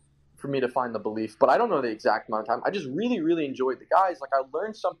long for me to find the belief, but I don't know the exact amount of time. I just really, really enjoyed the guys. Like, I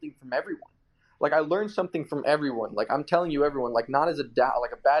learned something from everyone. Like, I'm telling you, everyone, like, not as a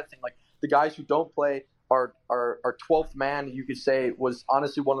bad thing. Like, the guys who don't play – our 12th man, you could say, was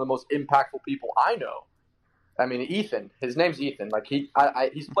honestly one of the most impactful people I know. I mean, Ethan. His name's Ethan. Like, he's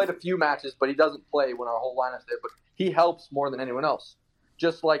played a few matches, but he doesn't play when our whole lineup's there. But he helps more than anyone else.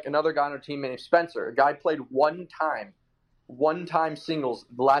 Just like another guy on our team named Spencer. A guy played one time singles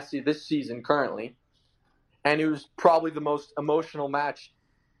this season currently, and it was probably the most emotional match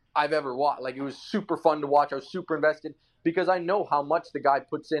I've ever watched. Like, it was super fun to watch. I was super invested because I know how much the guy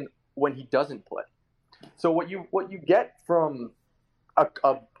puts in when he doesn't play. So what you get from a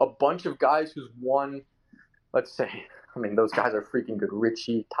bunch of guys who's won, let's say, I mean, those guys are freaking good.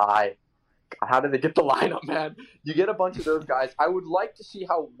 Richie, Ty, how did they get the lineup, man? You get a bunch of those guys. I would like to see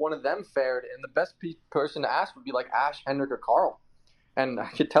how one of them fared, and the best person to ask would be like Ash, Henrik, or Carl. And I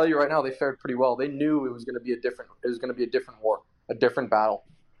can tell you right now, they fared pretty well. They knew it was going to be a different war, a different battle,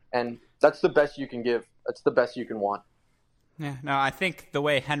 and that's the best you can give. That's the best you can want. Yeah, no, I think the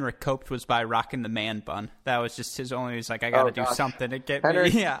way Henrik coped was by rocking the man bun. That was just his only. He's like, I got to do something to get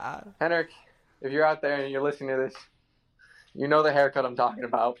Henrik, me. Yeah, Henrik, if you're out there and you're listening to this, you know the haircut I'm talking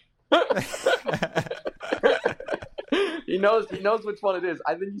about. He knows which one it is.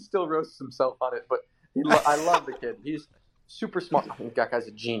 I think he still roasts himself on it, but I love the kid. He's super smart. I think that guy's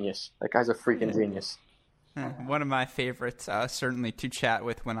a genius. That guy's a freaking genius. One of my favorites, certainly to chat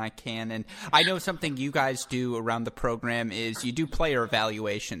with when I can. And I know something you guys do around the program is you do player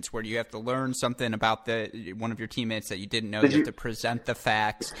evaluations where you have to learn something about one of your teammates that you didn't know. You have to present the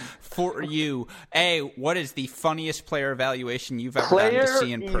facts. For you, what is the funniest player evaluation you've ever gotten to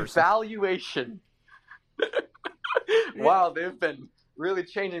see in person? Player evaluation. Wow, they've been really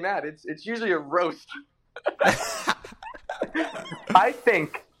changing that. It's usually a roast. I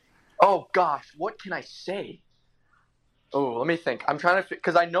think... Oh, gosh, what can I say? Oh, let me think. I'm trying to –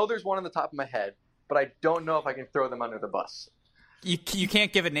 because I know there's one on the top of my head, but I don't know if I can throw them under the bus. You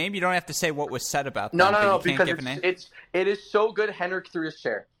can't give a name? You don't have to say what was said about them. No, because it is so good Henrik threw his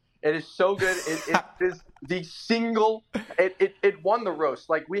chair. It is so good. It is the single – it won the roast.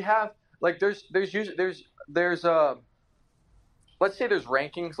 Like, we have – like, there's let's say there's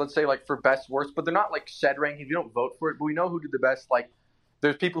rankings, let's say, like, for best, worst, but they're not, like, said rankings. You don't vote for it, but we know who did the best, like –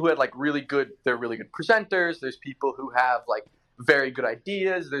 there's people who had like they're really good presenters. There's people who have like very good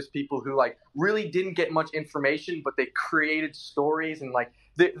ideas. There's people who like really didn't get much information, but they created stories. And like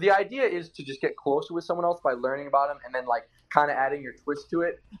the idea is to just get closer with someone else by learning about them and then like kind of adding your twist to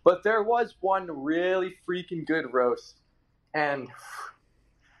it. But there was one really freaking good roast. And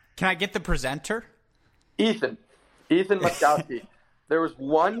can I get the presenter? Ethan Moskowski. There was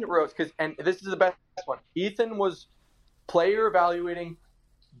one roast and this is the best one. Ethan was player evaluating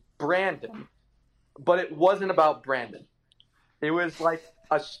Brandon, but it wasn't about Brandon. It was like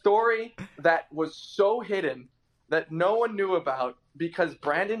a story that was so hidden that no one knew about because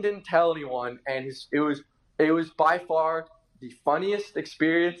Brandon didn't tell anyone, and it was by far the funniest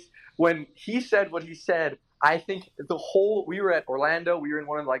experience. When he said what he said, I think we were at Orlando, we were in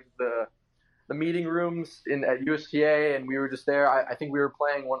one of like the meeting rooms at USTA, and we were just there. I think we were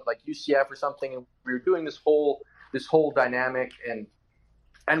playing one like UCF or something, and we were doing this whole dynamic, and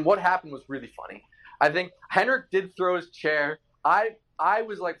what happened was really funny. I think Henrik did throw his chair. I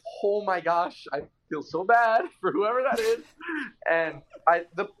was like, oh my gosh, I feel so bad for whoever that is. And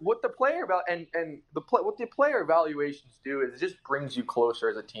what the player evaluations do is it just brings you closer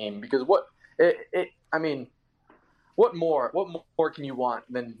as a team, because what more can you want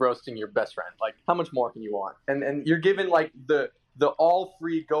than roasting your best friend? Like, how much more can you want? And you're given like the all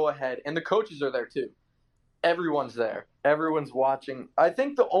free go ahead, and the coaches are there too. Everyone's there. Everyone's watching. I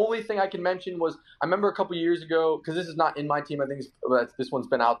think the only thing I can mention was I remember a couple years ago, because this is not in my team, I think this one's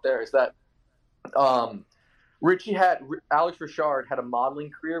been out there, is that Alex Richard had a modeling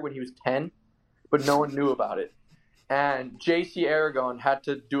career when he was 10, but no one knew about it. And JC Aragon had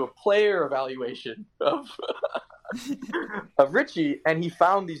to do a player evaluation of Richie, and he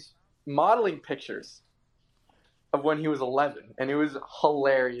found these modeling pictures of when he was 11, and it was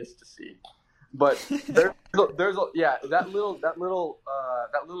hilarious to see. But that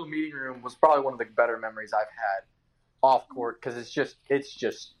little meeting room was probably one of the better memories I've had off court, because it's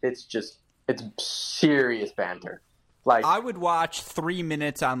serious banter. Like, I would watch 3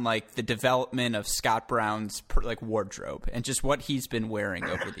 minutes on like the development of Scott Brown's like wardrobe and just what he's been wearing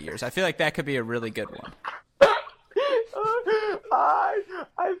over the years. I feel like that could be a really good one.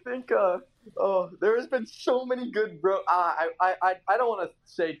 I think there has been so many good I don't want to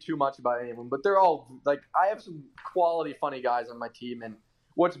say too much about any of them, but they're all like, I have some quality funny guys on my team, and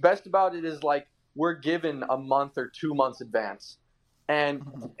what's best about it is like we're given a month or 2 months advance, and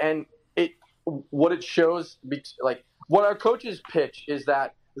what it shows, like what our coaches pitch is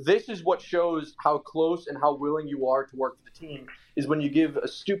that this is what shows how close and how willing you are to work for the team, is when you give a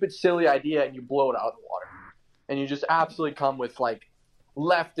stupid silly idea and you blow it out of the water. And you just absolutely come with like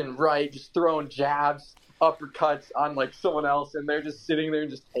left and right, just throwing jabs, uppercuts on like someone else, and they're just sitting there and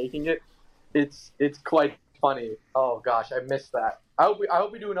just taking it. It's quite funny. Oh gosh, I missed that. I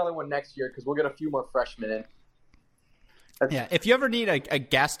hope we do another one next year, because we'll get a few more freshmen in. Yeah, if you ever need a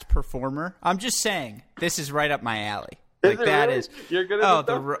guest performer, I'm just saying this is right up my alley. Like, that really? You're good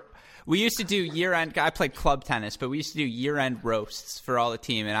at we used to do year-end – I played club tennis, but we used to do year-end roasts for all the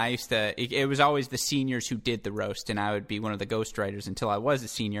team, and it was always the seniors who did the roast, and I would be one of the ghostwriters until I was a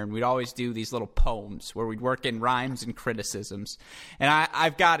senior, and we'd always do these little poems where we'd work in rhymes and criticisms. And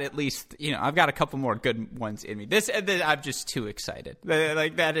I've got at least – I've got a couple more good ones in me. I'm just too excited.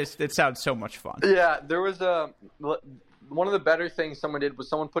 Like, it sounds so much fun. Yeah, there was one of the better things someone did was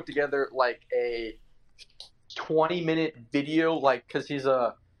someone put together like a 20-minute video, like, because he's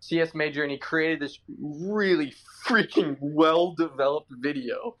a CS major, and he created this really freaking well-developed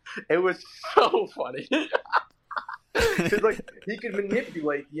video. It was so funny. Because like he could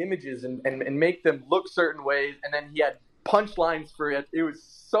manipulate the images and make them look certain ways, and then he had punchlines for it. It was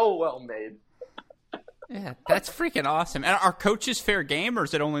so well made. Yeah, that's freaking awesome. And are coaches fair game, or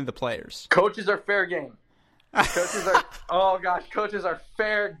is it only the players? Coaches are fair game. Coaches are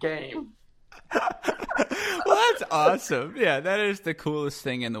fair game. Well, that's awesome. Yeah, that is the coolest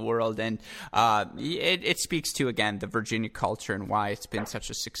thing in the world. And it speaks to, again, the Virginia culture and why it's been such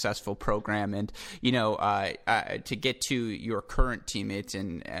a successful program. And, to get to your current teammates,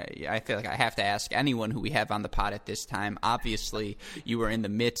 and I feel like I have to ask anyone who we have on the pod at this time, obviously you were in the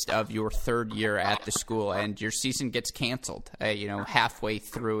midst of your third year at the school and your season gets canceled, halfway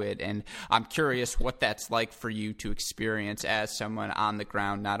through it. And I'm curious what that's like for you to experience as someone on the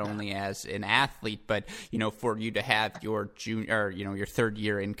ground, not only as an athlete, but for you to have your your third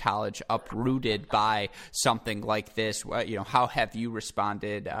year in college uprooted by something like this. How have you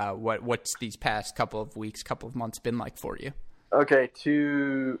responded? What's these past couple of weeks, couple of months been like for you? Okay,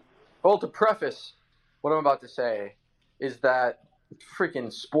 to preface what I'm about to say is that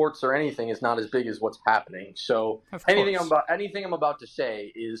freaking sports or anything is not as big as what's happening. So anything I'm about to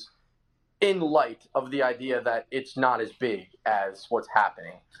say is in light of the idea that it's not as big as what's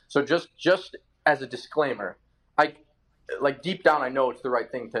happening. So just as a disclaimer, deep down I know it's the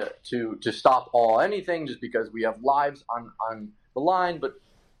right thing to stop anything just because we have lives on the line. But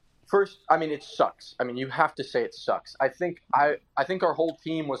first, it sucks. You have to say it sucks. I think our whole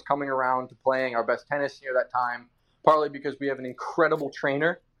team was coming around to playing our best tennis near that time, partly because we have an incredible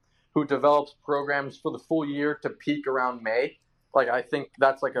trainer who develops programs for the full year to peak around May. I think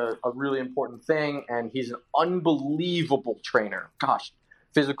that's a really important thing, and he's an unbelievable trainer. Gosh,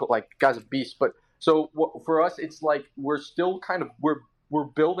 physical, guy's a beast. But so for us, it's we're still we're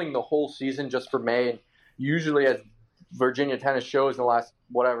building the whole season just for May. And usually, as Virginia tennis shows in the last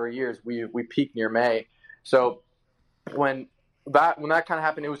whatever years, we peak near May. So when that kind of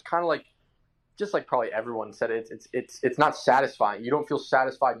happened, it was kind of just probably everyone said it's not satisfying. You don't feel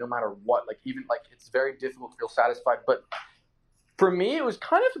satisfied no matter what. It's very difficult to feel satisfied, but for me, it was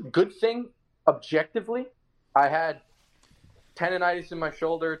kind of a good thing objectively. I had tendonitis in my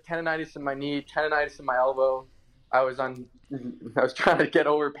shoulder, tendonitis in my knee, tendonitis in my elbow. I was trying to get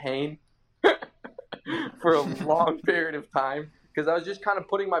over pain for a long period of time because I was just kind of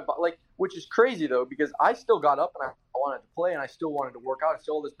putting my which is crazy though, because I still got up and I wanted to play and I still wanted to work out. And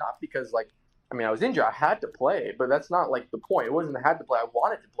still, it's not because I was injured. I had to play, but that's not the point. It wasn't I had to play. I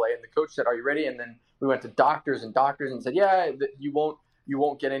wanted to play, and the coach said, "Are you ready?" And then we went to doctors and said, "Yeah, you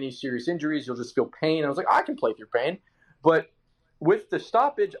won't get any serious injuries. You'll just feel pain." And I was like, "I can play through pain," but with the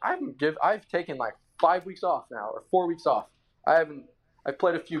stoppage, I've taken 5 weeks off now or 4 weeks off. I've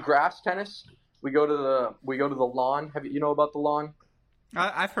played a few grass tennis. We go to the lawn. You know about the lawn?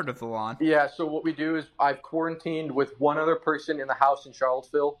 I've heard of the lawn. Yeah. So what we do is I've quarantined with one other person in the house in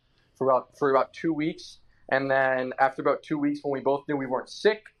Charlottesville for about 2 weeks. And then after about 2 weeks, when we both knew we weren't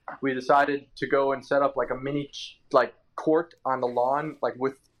sick, we decided to go and set up a mini court on the lawn,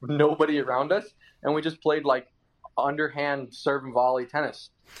 with nobody around us. And we just played underhand serve and volley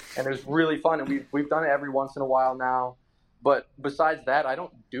tennis. And it was really fun. And we've done it every once in a while now. But besides that, I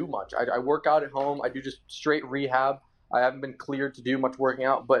don't do much. I work out at home. I do just straight rehab. I haven't been cleared to do much working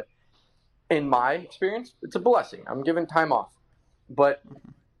out. But in my experience, it's a blessing. I'm given time off. But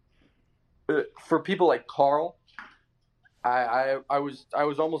for people like Carl, I was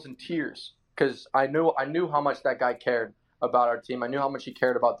almost in tears because I knew how much that guy cared about our team. I knew how much he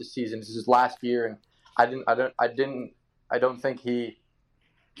cared about this season. This is his last year, and I don't think he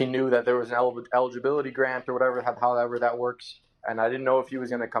knew that there was an eligibility grant or however that works. And I didn't know if he was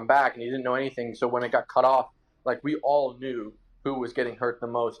going to come back, and he didn't know anything. So when it got cut off, we all knew who was getting hurt the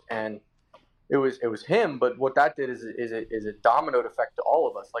most, and it was him. But what that did is a domino effect to all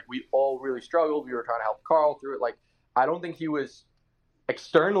of us. We all really struggled. We were trying to help Carl through it. I don't think he was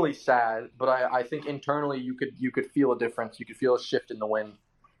externally sad, but I think internally you could feel a difference. You could feel a shift in the wind.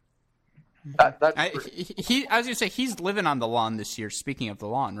 I was gonna say he's living on the lawn this year. Speaking of the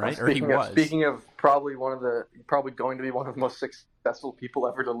lawn, right? Speaking of probably going to be one of the most successful people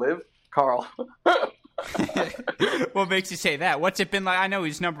ever to live, Carl. What makes you say that? What's it been like? I know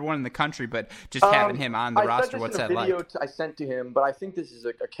he's number one in the country, but just having him on the roster, what's that like? I sent to him, but I think this is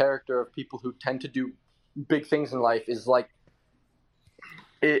a character of people who tend to do big things in life. Is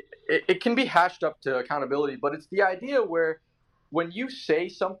it can be hashed up to accountability, but it's the idea where when you say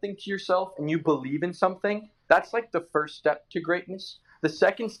something to yourself and you believe in something, that's the first step to greatness. The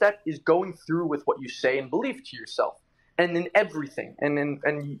second step is going through with what you say and believe to yourself, and in everything.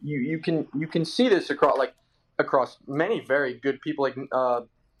 And you can see this across many very good people. I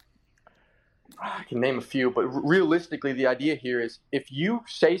can name a few, but realistically, the idea here is if you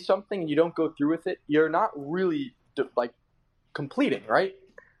say something and you don't go through with it, you're not really completing, right?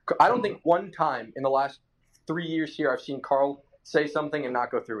 I don't think one time in the last 3 years here I've seen Carl say something and not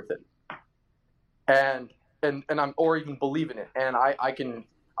go through with it. And and I'm or even believe in it. And I can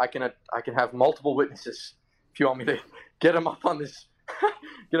have multiple witnesses if you want me to get them up on this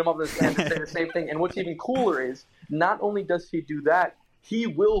stand and say the same thing. And what's even cooler is not only does he do that, he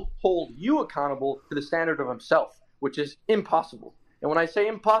will hold you accountable to the standard of himself, which is impossible. And when I say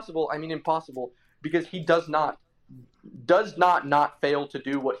impossible, I mean impossible because he does not fail to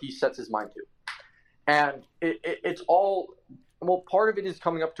do what he sets his mind to. And it's all, well, part of it is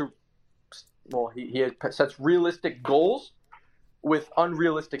coming up to, well, he sets realistic goals with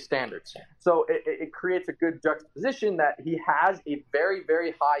unrealistic standards. So it creates a good juxtaposition that he has a very,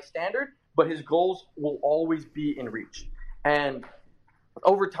 very high standard, but his goals will always be in reach. And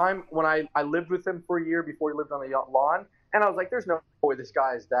over time, when I lived with him for a year before he lived on the lawn, and I was like, there's no way this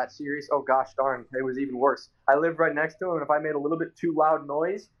guy is that serious. Oh, gosh darn, it was even worse. I lived right next to him, and if I made a little bit too loud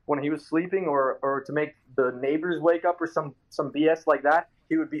noise when he was sleeping or to make the neighbors wake up or some BS like that,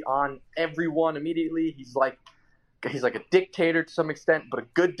 he would be on everyone immediately. He's like a dictator to some extent, but a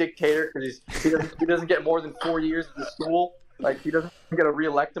good dictator because he doesn't get more than 4 years at the school. Like, he doesn't get to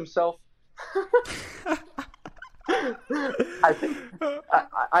reelect himself. I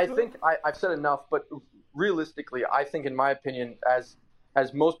think I've said enough, but realistically, I think, in my opinion, as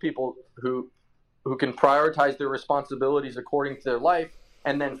most people who can prioritize their responsibilities according to their life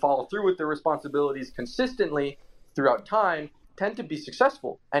and then follow through with their responsibilities consistently throughout time tend to be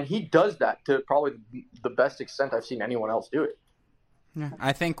successful. And he does that to probably the best extent I've seen anyone else do it. Yeah,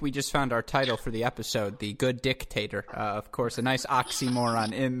 I think we just found our title for the episode, The Good Dictator. Of course, a nice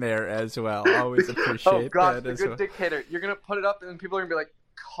oxymoron in there as well. Always appreciate oh, gosh, that The Good Dictator. You're going to put it up and people are going to be like,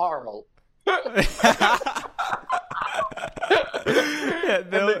 Carl. Yeah,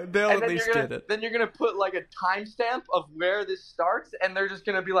 they'll at least get it. Then you're going to put like a timestamp of where this starts, and they're just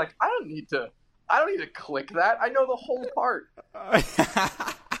going to be like, I don't need to click that. I know the whole part.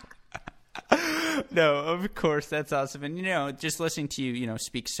 No, of course, that's awesome. And, just listening to you,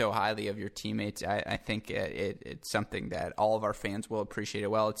 speak so highly of your teammates, I think it's something that all of our fans will appreciate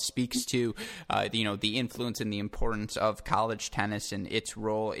it well. It speaks to, the influence and the importance of college tennis and its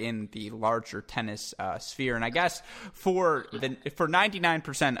role in the larger tennis sphere. And I guess for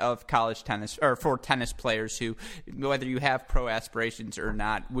 99% of college tennis, or for tennis players who, whether you have pro aspirations or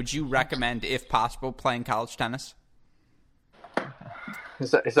not, would you recommend, if possible, playing college tennis? Is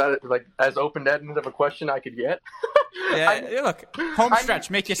that like as open-ended of a question I could get? Yeah, look, home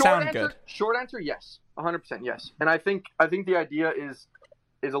stretch, make you sound good. Short answer, yes, 100% yes. And I think the idea is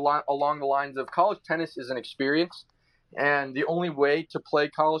along the lines of college tennis is an experience, and the only way to play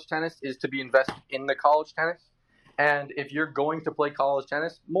college tennis is to be invested in the college tennis. And if you're going to play college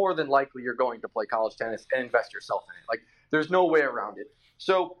tennis, more than likely you're going to play college tennis and invest yourself in it. Like, there's no way around it.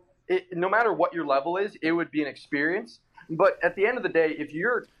 So no matter what your level is, it would be an experience. But at the end of the day, if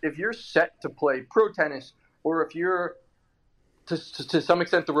you're set to play pro tennis, or if you're to some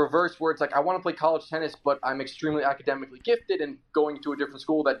extent the reverse, where it's like, I want to play college tennis, but I'm extremely academically gifted, and going to a different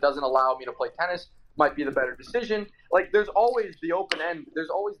school that doesn't allow me to play tennis might be the better decision. Like, there's always the open end. There's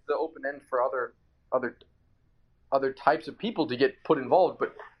always the open end for other types of people to get put involved.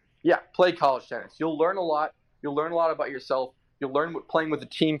 But yeah, play college tennis. You'll learn a lot. You'll learn a lot about yourself. You'll learn what playing with a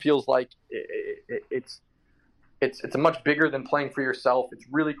team feels like. It's much bigger than playing for yourself. It's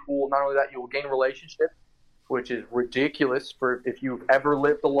really cool. Not only that, you will gain relationships, which is ridiculous for if you've ever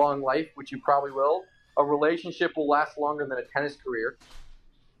lived a long life, which you probably will. A relationship will last longer than a tennis career.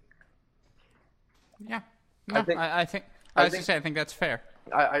 Yeah, no, I think that's fair.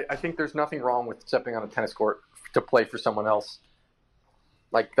 I think there's nothing wrong with stepping on a tennis court to play for someone else.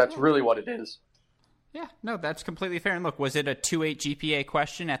 Like, that's really what it is. Yeah, no, that's completely fair. And look, was it a 2.8 GPA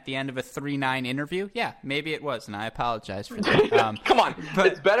question at the end of a 3.9 interview? Yeah, maybe it was, and I apologize for that. Come on, but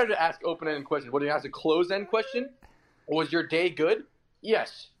it's better to ask open-ended questions. What, do you ask a closed-end question? Was your day good?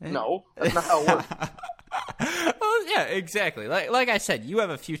 Yes. No, that's not how it works. Well, yeah, exactly. Like I said, you have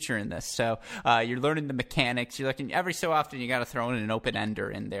a future in this. So you're learning the mechanics. You're looking every so often. You got to throw in an open ender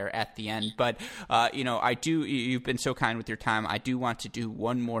in there at the end. But I do. You've been so kind with your time. I do want to do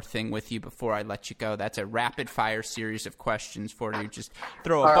one more thing with you before I let you go. That's a rapid fire series of questions for you. Just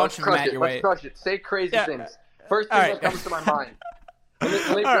throw a bunch of them at your way. Let's crush it. Say crazy things. First thing that comes to my mind.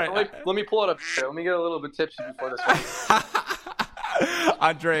 Let me pull it up here. Let me get a little bit tipsy before this one.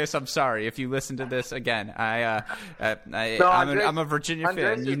 Andreas, I'm sorry if you listen to this again. I'm a Virginia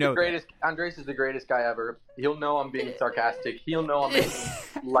fan. You know, Andreas is the greatest guy ever. He'll know I'm being sarcastic. He'll know I'm making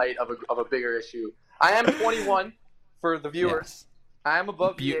light of a bigger issue. I am 21 for the viewers. Yes. I am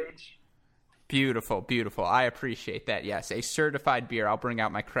above the age. Beautiful, beautiful. I appreciate that. Yes, a certified beer. I'll bring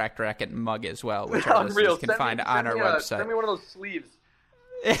out my Cracked Racket mug as well, which our listeners can find on our website. Send me one of those sleeves.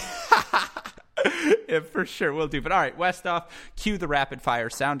 Yeah, for sure, we'll do. But all right, Westhoff, cue the rapid fire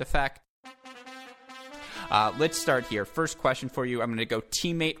sound effect. Let's start here. First question for you. I'm going to go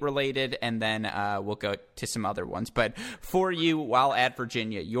teammate related, and then we'll go to some other ones. But for you, while at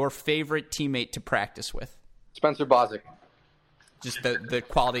Virginia, your favorite teammate to practice with? Spencer Bozsik. Just the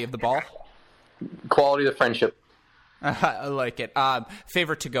quality of the ball? Quality of the friendship. I like it.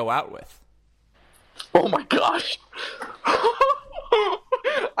 Favorite to go out with? Oh my gosh.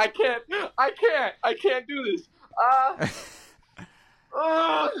 I can't do this.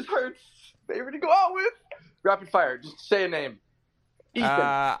 This hurts. Favorite to go out with? Rapid fire. Just say a name.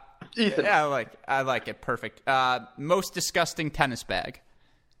 Ethan. Ethan. Yeah, I like it. Perfect. Most disgusting tennis bag?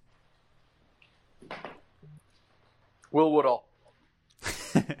 Will Woodall.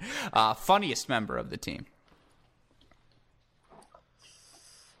 Funniest member of the team?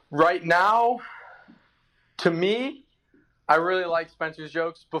 Right now, to me, I really like Spencer's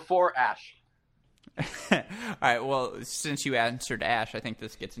jokes before Ash. All right, well, since you answered Ash, I think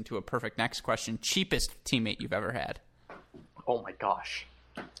this gets into a perfect next question. Cheapest teammate you've ever had? Oh, my gosh.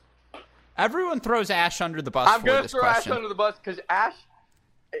 Everyone throws Ash under the bus I'm going to throw question. Ash under the bus because Ash,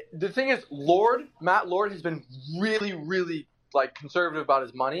 the thing is, Matt Lord has been really, really, conservative about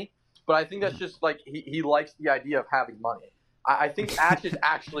his money, but I think that's just, he likes the idea of having money. I think Ash is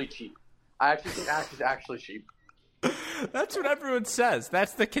actually cheap. I actually think Ash is actually cheap. That's what everyone says.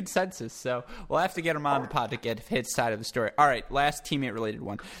 That's the consensus. So we'll have to get him on the pod to get his side of the story. All right, last teammate-related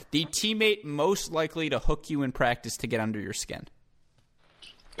one. The teammate most likely to hook you in practice to get under your skin?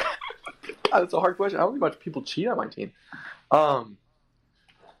 That's a hard question. I don't think much people cheat on my team.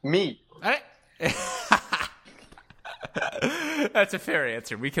 Me. That's a fair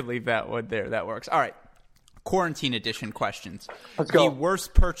answer. We can leave that one there. That works. All right. Quarantine edition questions. Let's go. The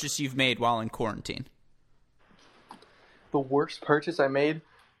worst purchase you've made while in quarantine? The worst purchase I made?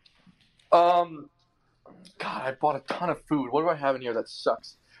 God, I bought a ton of food. What do I have in here that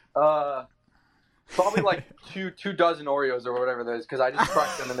sucks? Probably two dozen Oreos or whatever that is, because I just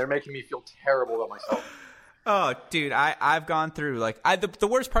crushed them and they're making me feel terrible about myself. Oh, dude, I've gone through the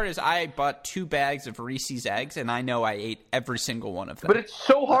worst part is I bought 2 bags of Reese's eggs and I know I ate every single one of them. But it's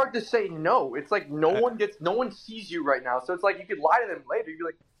so hard to say no. It's like no one sees you right now, so it's like you could lie to them later. You'd be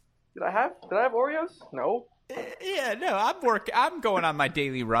like, did I have Oreos? No. Yeah, no, I'm going on my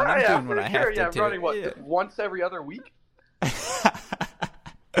daily run. I'm doing what I have to do. Yeah, running once every other week.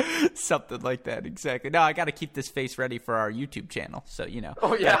 Something like that, exactly. No, I got to keep this face ready for our YouTube channel, so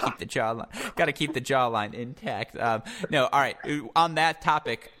Oh yeah, got to keep the jawline intact. No, all right. On that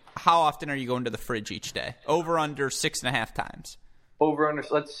topic, how often are you going to the fridge each day? Over under 6.5 times. Over under.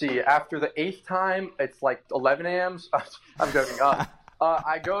 Let's see. After the 8th time, it's like 11 a.m. I'm joking.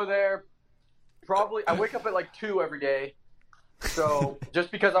 I go there. Probably, I wake up at 2 every day. So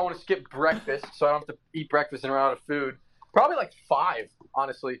just because I want to skip breakfast, so I don't have to eat breakfast and run out of food. Probably 5,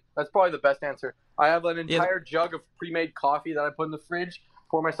 honestly. That's probably the best answer. I have an entire jug of pre-made coffee that I put in the fridge,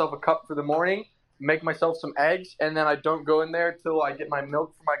 pour myself a cup for the morning, make myself some eggs, and then I don't go in there till I get my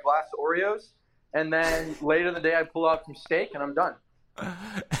milk for my glass of Oreos. And then later in the day, I pull out some steak, and I'm done.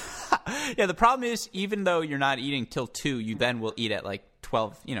 Yeah, the problem is, even though you're not eating till 2, you then will eat at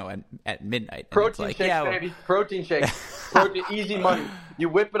 12, at midnight. Protein shakes, baby. Protein shakes. Protein, easy money. You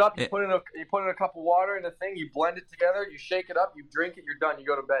whip it up. You put in a cup of water in a thing. You blend it together. You shake it up. You drink it. You're done. You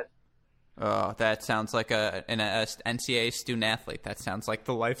go to bed. Oh, that sounds like an NCAA student athlete. That sounds like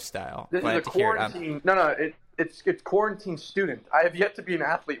the lifestyle. This Glad is a quarantine. No, it's quarantine student. I have yet to be an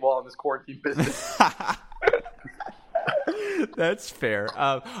athlete while in this quarantine business. That's fair.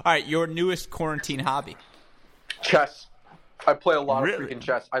 All right, your newest quarantine hobby? Chess. I play a lot of freaking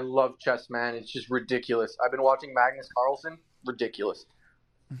chess. I love chess, man. It's just ridiculous. I've been watching Magnus Carlsen. Ridiculous.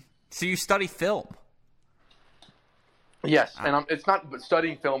 So you study film? Yes, and it's not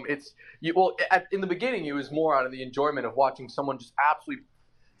studying film. In the beginning, it was more out of the enjoyment of watching someone just absolutely.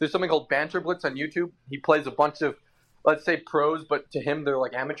 There's something called Banter Blitz on YouTube. He plays a bunch of, let's say, pros, but to him they're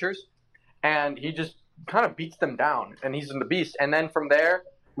like amateurs, and he just kind of beats them down, and he's in the beast. And then from there,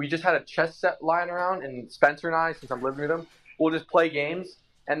 we just had a chess set lying around, and Spencer and I, since I'm living with him, we'll just play games.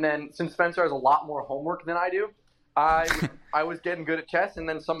 And then since Spencer has a lot more homework than I do, I was getting good at chess, and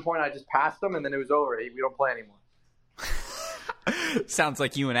then at some point I just passed him, and then it was over. We don't play anymore. Sounds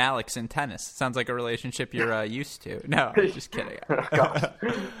like you and Alex in tennis. Sounds like a relationship you're used to. No, I'm just kidding.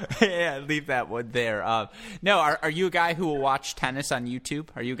 Yeah, leave that one there. No, are you a guy who will watch tennis on YouTube?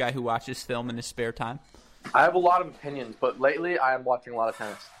 Are you a guy who watches film in his spare time? I have a lot of opinions, but lately I am watching a lot of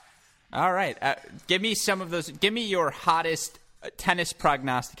tennis. All right. Give me some of those. Give me your hottest tennis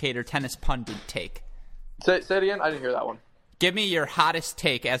prognosticator, tennis pundit take. Say it again? I didn't hear that one. Give me your hottest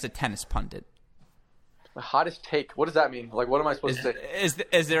take as a tennis pundit. The hottest take. What does that mean? Like, what am I supposed to say?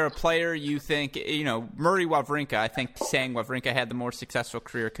 Is there a player you think, Murray Wawrinka? I think saying Wawrinka had the more successful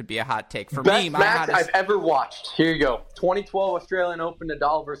career could be a hot take. For Best me, my match hottest... I've ever watched. Here you go. 2012 Australian Open,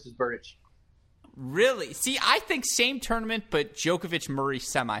 Nadal versus Berdych. Really? See, I think same tournament, but Djokovic-Murray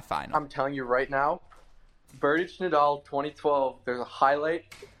semifinal. I'm telling you right now, Berdych Nadal 2012. There's a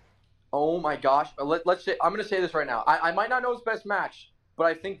highlight. Oh my gosh! Let's say I'm going to say this right now. I might not know his best match, but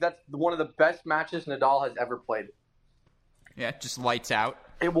I think that's one of the best matches Nadal has ever played. Yeah, just lights out.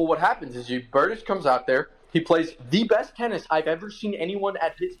 Well, what happens is Berdych comes out there. He plays the best tennis I've ever seen anyone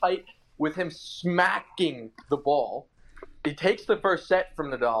at his height with him smacking the ball. He takes the first set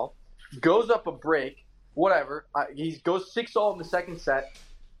from Nadal, goes up a break, whatever. He goes 6-all in the second set.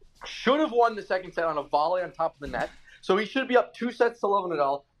 Should have won the second set on a volley on top of the net. So he should be up 2-0 to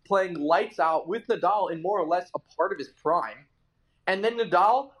Nadal, playing lights out with Nadal in more or less a part of his prime. And then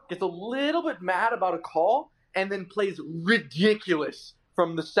Nadal gets a little bit mad about a call and then plays ridiculous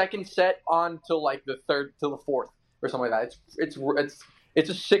from the second set on till like the third till the fourth or something like that. It's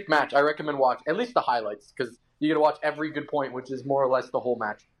a sick match. I recommend watch at least the highlights because you got to watch every good point, which is more or less the whole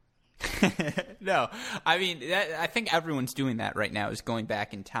match. No, I mean, I think everyone's doing that right now is going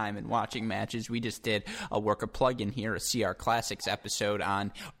back in time and watching matches. We just did a work a plug-in here, a CR Classics episode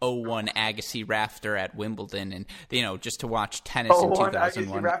on 01 Agassi Rafter at Wimbledon, and, just to watch tennis in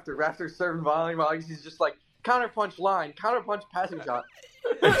 2001. Agassi Rafter serving volley while Agassi's just like, counterpunch line, counterpunch passing shot.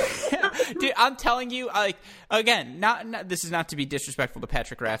 Dude, I'm telling you, again, not this is not to be disrespectful to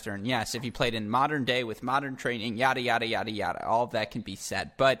Patrick Rafter, and yes, if he played in modern day with modern training, yada, yada, yada, yada, all of that can be said.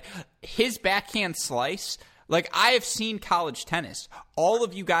 But his backhand slice, I have seen college tennis. All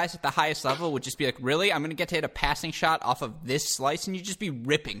of you guys at the highest level would just be like, really? I'm going to get to hit a passing shot off of this slice, and you'd just be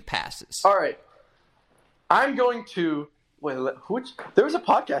ripping passes. All right. I'm going to – there was a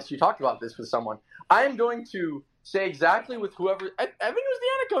podcast you talked about this with someone. I am going to say exactly with whoever – I think it was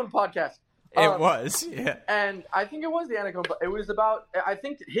the Anacone podcast. It was, yeah. And I think it was the Anacone – it was about – I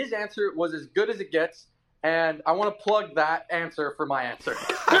think his answer was as good as it gets, and I want to plug that answer for my answer.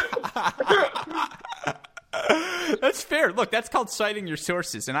 That's fair. Look, that's called citing your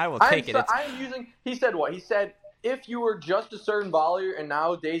sources, and I will take it. He said what? He said, if you were just a certain volleyer in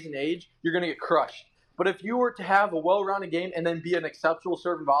nowadays and age, you're going to get crushed. But if you were to have a well-rounded game and then be an exceptional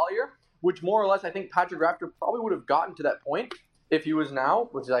serve volleyer, which more or less I think Patrick Rafter probably would have gotten to that point if he was now,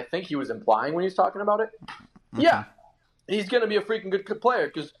 which I think he was implying when he was talking about it. Mm-hmm. Yeah, he's going to be a freaking good player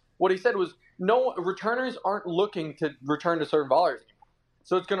because what he said was no returners aren't looking to return to serve volleyers anymore.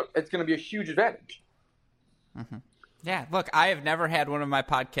 So it's gonna be a huge advantage. Mm-hmm. Yeah, look, I have never had one of my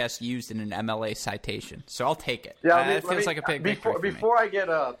podcasts used in an MLA citation, so I'll take it. Yeah, it feels like a big victory for me. Before I get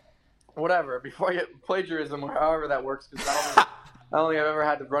plagiarism or however that works, because I don't think I've ever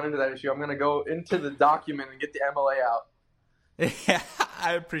had to run into that issue. I'm going to go into the document and get the MLA out. Yeah,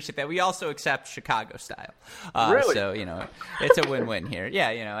 I appreciate that. We also accept Chicago style. Really? So, it's a win-win here. Yeah,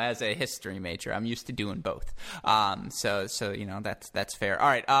 as a history major, I'm used to doing both. So that's fair. All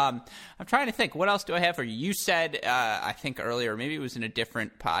right, I'm trying to think. What else do I have for you? You said, I think earlier, maybe it was in a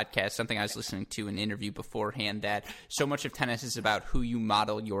different podcast, something I was listening to, an interview beforehand, that so much of tennis is about who you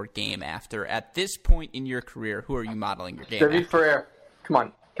model your game after. At this point in your career, who are you modeling your game David after? Ferrer. Come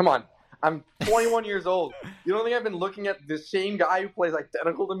on. I'm 21 years old. You don't think I've been looking at the same guy who plays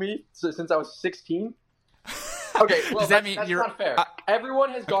identical to me since I was 16? Okay, well, that's not fair.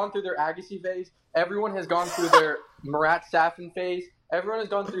 Everyone has gone through their Agassi phase. Everyone has gone through their Marat Safin phase. Everyone has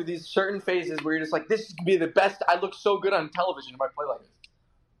gone through these certain phases where you're just like, this could be the best. I look so good on television if I play like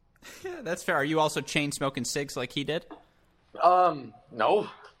this. Yeah, that's fair. Are you also chain smoking cigs like he did? No.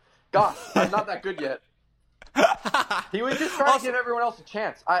 God, I'm not that good yet. He was just trying to give everyone else a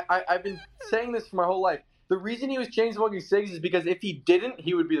chance. I've been saying this for my whole life. The reason he was chain smoking cigs is because if he didn't,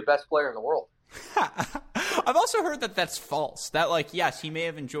 he would be the best player in the world. I've also heard that that's false. That yes, he may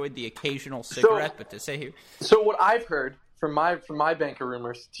have enjoyed the occasional cigarette, but to say he... So what I've heard from my banker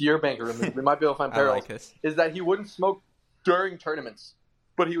rumors to your banker rumors, we might be able to find parallels, is that he wouldn't smoke during tournaments,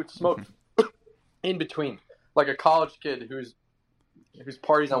 but he would smoke in between, like a college kid who's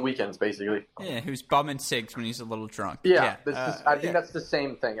parties on weekends, basically. Yeah, who's bumming cigs when he's a little drunk. Yeah, I think that's the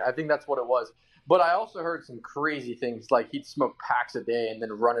same thing. I think that's what it was. But I also heard some crazy things, like he'd smoke packs a day and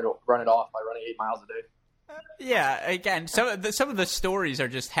then run it off by running 8 miles a day. Yeah, again, some of the stories are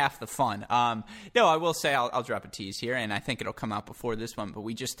just half the fun. No, I will say I'll drop a tease here, and I think it'll come out before this one. But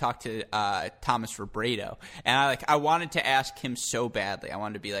we just talked to Thomas Robredo, and I wanted to ask him so badly. I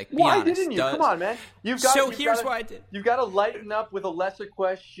wanted to be like, why honest, didn't you? Come on, man. Here's why I did. You've got to lighten up with a lesser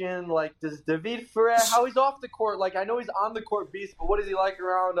question, like, does David Ferrer, how he's off the court? Like, I know he's on the court beast, but what is he like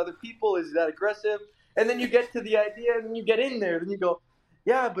around other people? Is he that aggressive? And then you get to the idea, and then you get in there, then you go,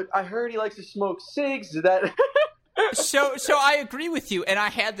 yeah, but I heard he likes to smoke cigs. Is that? So I agree with you, and I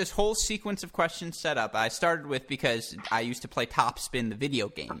had this whole sequence of questions set up. I started with because I used to play Top Spin, the video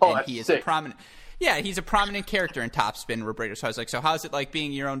game, and he is sick. a prominent. Yeah, he's a prominent character in Top Spin, Robredo. So I was like, so how's it like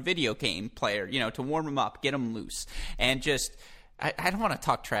being your own video game player? To warm him up, get him loose, and just. I don't want to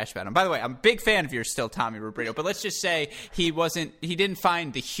talk trash about him. By the way, I'm a big fan of yours still, Tommy Robredo. But let's just say he didn't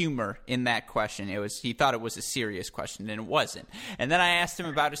find the humor in that question. He thought it was a serious question, and it wasn't. And then I asked him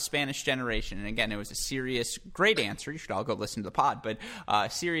about his Spanish generation, and again, it was a serious, great answer. You should all go listen to the pod, but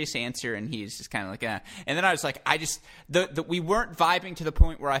serious answer, and he's just kind of like, And then I was like, we weren't vibing to the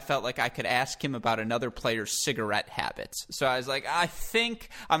point where I felt like I could ask him about another player's cigarette habits. So I was like, I think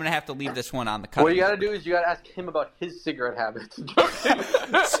I'm going to have to leave this one on the cut. What you got to do is you got to ask him about his cigarette habits. Because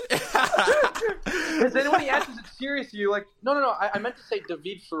then when he answers it seriously, you're like, no, I meant to say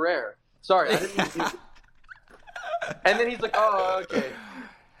David Ferrer. Sorry, I didn't mean to. And then he's like, oh, okay.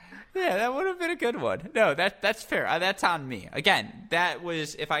 Yeah, that would have been a good one. No, that's fair. That's on me. Again, that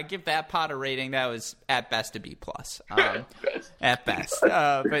was, if I give that pod a rating, that was at best a B+. At best.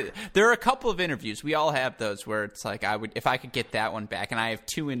 But there are a couple of interviews. We all have those where it's like, if I could get that one back, and I have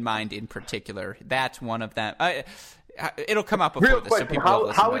two in mind in particular. That's one of them. It'll come up before Real this. question, So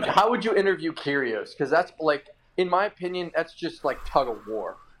people how would you interview Kyrgios? Because that's like, in my opinion, that's just like tug of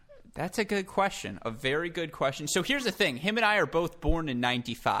war. That's a good question. A very good question. So here's the thing. Him and I are both born in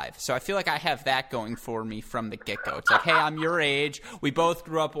 95. So I feel like I have that going for me from the get-go. It's like, hey, I'm your age. We both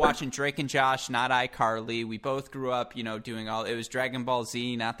grew up watching Drake and Josh, not iCarly. We both grew up, doing it was Dragon Ball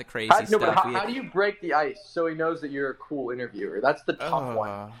Z, not the crazy stuff. But how do you break the ice so he knows that you're a cool interviewer? That's the tough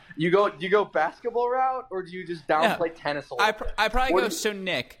one. Do you go basketball route, or do you just downplay tennis a lot? I probably go, so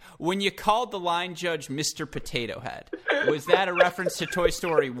Nick, when you called the line judge Mr. Potato Head, was that a reference to Toy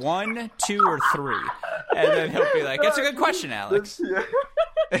Story 1, 2, or 3? And then he'll be like, "That's a good question, Alex."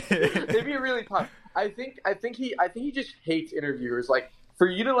 It'd be really tough. I think he just hates interviewers. Like, for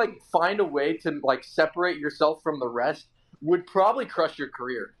you to like find a way to like separate yourself from the rest would probably crush your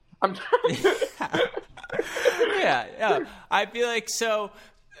career. I'm yeah. I'd be like, so.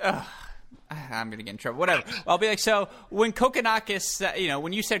 I'm going to get in trouble. Whatever. I'll be like, so when Kokkinakis,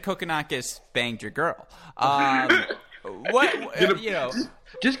 when you said Kokkinakis banged your girl,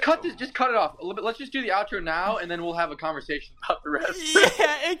 Just cut it off a little bit. Let's just do the outro now, and then we'll have a conversation about the rest.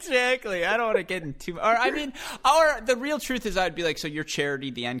 Yeah, exactly. I don't want to get into. Or the real truth is, I'd be like, so your charity,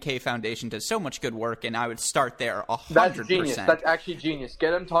 the NK Foundation, does so much good work, and I would start there 100%. That's genius. That's actually genius.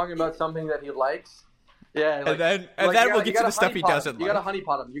 Get him talking about something that he likes. Yeah, and then we'll get to the stuff he doesn't like. You gotta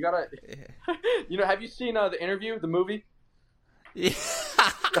honeypot him. You gotta, have you seen the interview, the movie? Yeah.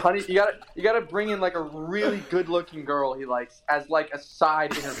 You gotta bring in like a really good-looking girl he likes as like a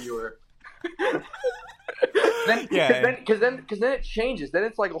side interviewer. Because then it changes. Then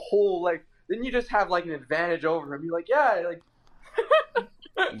it's like a whole like. Then you just have like an advantage over him. You're like, yeah, like.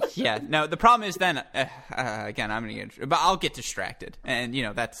 Yeah, no, the problem is then, again, I'm going to get, but I'll get distracted, and,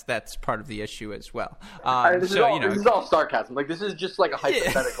 that's part of the issue as well. This is all sarcasm. Like, this is just like a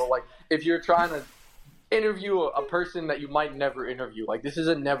hypothetical. Yeah. Like, if you're trying to interview a person that you might never interview, like, this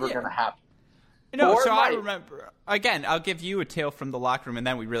isn't never going to happen. No, so I remember, again, I'll give you a tale from the locker room, and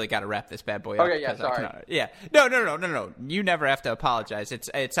then we really got to wrap this bad boy up. Okay, yeah, sorry. No. You never have to apologize.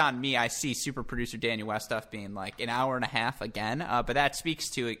 It's on me. I see super producer Daniel Westoff being like an hour and a half again, but that speaks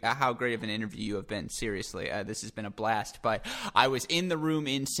to how great of an interview you have been. Seriously, this has been a blast. But I was in the room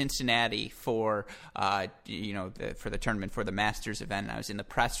in Cincinnati for, for the tournament, for the Masters event, and I was in the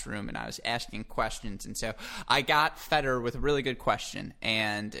press room, and I was asking questions, and so I got Federer with a really good question,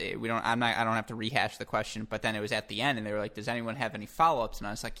 and I don't have to rehash the question, but then it was at the end, and they were like, does anyone have any follow-ups? And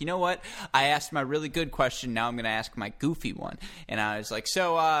I was like, you know what? I asked my really good question, now I'm going to ask my goofy one. And I was like,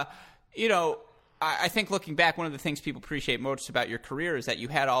 so, I think looking back, one of the things people appreciate most about your career is that you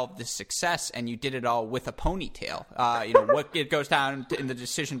had all of this success and you did it all with a ponytail. What it goes down in the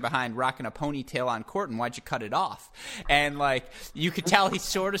decision behind rocking a ponytail on court, and why'd you cut it off? And like, you could tell he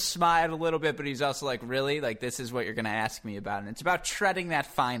sort of smiled a little bit, but he's also like, really? Like, this is what you're going to ask me about? And it's about treading that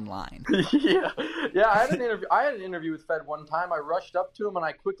fine line. Yeah. I had an interview with Fed one time. I rushed up to him and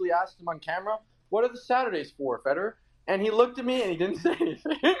I quickly asked him on camera, what are the Saturdays for, Federer? And he looked at me and he didn't say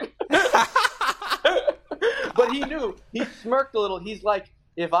anything. But he knew. He smirked a little. He's like,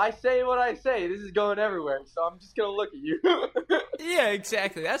 if I say what I say, this is going everywhere. So I'm just going to look at you. Yeah,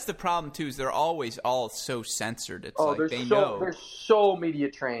 exactly. That's the problem, too, is they're always all so censored. It's like they know. They're so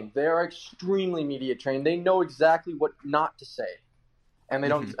media trained. They are extremely media trained. They know exactly what not to say. And they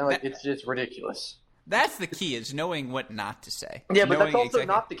don't, it's just ridiculous. That's the key, is knowing what not to say. Yeah, but that's also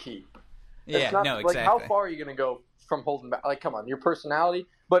not the key. Yeah, not, no, like, how exactly. far are you going to go from holding back? Like, come on, your personality.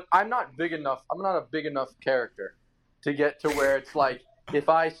 But I'm not big enough. I'm not a big enough character to get to where it's like, if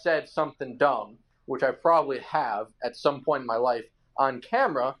I said something dumb, which I probably have at some point in my life on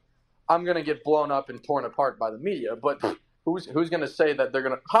camera, I'm going to get blown up and torn apart by the media. But who's going to say that they're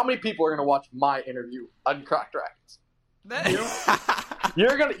going to – how many people are going to watch my interview on Cracked Racquets?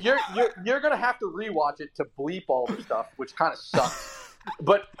 You're gonna have to rewatch it to bleep all the stuff, which kind of sucks.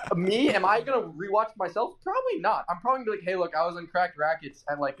 But me, am I gonna rewatch myself? Probably not. I'm probably gonna be like, hey, look, I was on Cracked Racquets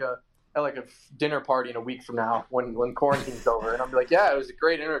at like a dinner party in a week from now when quarantine's over, and I'll be like, yeah, it was a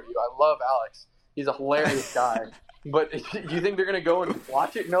great interview. I love Alex. He's a hilarious guy. But you think they're gonna go and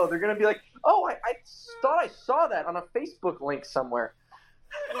watch it? No, they're gonna be like, oh, I thought I saw that on a Facebook link somewhere.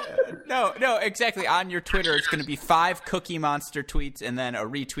 No, exactly. On your Twitter, it's going to be 5 Cookie Monster tweets and then a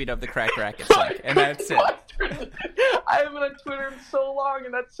retweet of the Cracked Racquets link, and that's it. I haven't been on Twitter in so long,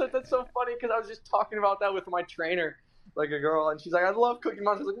 and that's so funny because I was just talking about that with my trainer, like a girl, and she's like, I love Cookie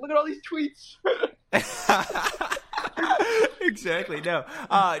Monster. I was like, look at all these tweets. Exactly. No.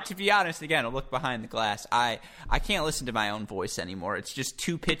 To be honest, again, a look behind the glass. I can't listen to my own voice anymore. It's just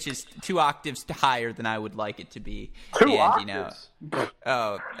 2 octaves higher than I would like it to be. 2 octaves?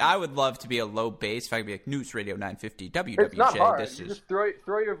 I would love to be a low bass. If I could be like News Radio 950 WWJ. It's not hard. This you is just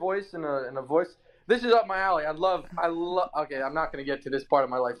throw your voice in a voice. This is up my alley. I love. Okay, I'm not going to get to this part of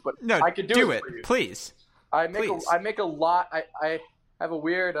my life, but no, I could do it for you. Please. I make a lot. I have a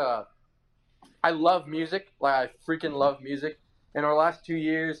weird. I love music. Like, I freaking love music. And over the last 2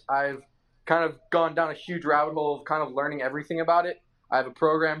 years, I've kind of gone down a huge rabbit hole of kind of learning everything about it. I have a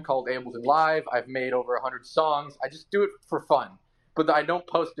program called Ableton Live. I've made over 100 songs. I just do it for fun, but I don't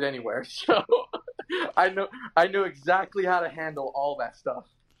post it anywhere. So I know exactly how to handle all that stuff.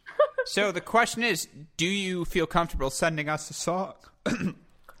 So the question is, do you feel comfortable sending us a song?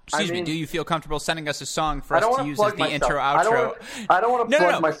 Excuse me, do you feel comfortable sending us a song for us to use as the intro, outro? I don't want to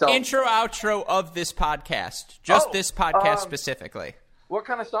plug myself. Intro, outro of this podcast. Just this podcast specifically. What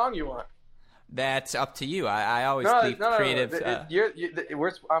kind of song you want? That's up to you. I always leave creative.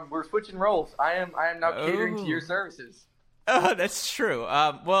 We're switching roles. I am now catering to your services. Oh, that's true.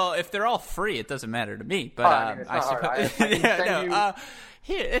 Well, if they're all free, it doesn't matter to me. But I suppose.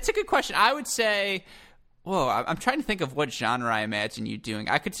 Here, it's a good question. I would say. Whoa, I'm trying to think of what genre I imagine you doing.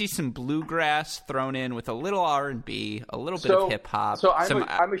 I could see some bluegrass thrown in with a little R&B, a little bit of hip hop. So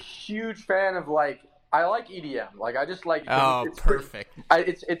I'm a huge fan of, like, I like EDM. Like, I just like. Oh, it's perfect.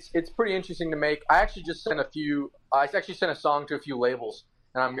 It's pretty interesting to make. I actually just sent a few. I actually sent a song to a few labels,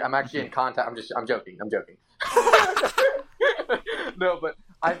 and I'm actually in contact. I'm joking. No, but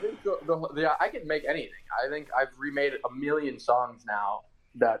I think I can make anything. I think I've remade 1 million songs now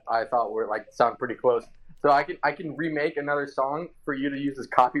that I thought were like sound pretty close. So I can remake another song for you to use as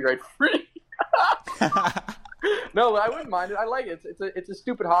copyright free. No, I wouldn't mind it. I like it. It's a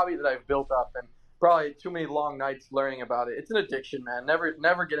stupid hobby that I've built up, and probably too many long nights learning about it. It's an addiction, man.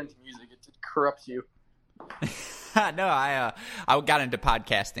 Never get into music. It corrupts you. No, I got into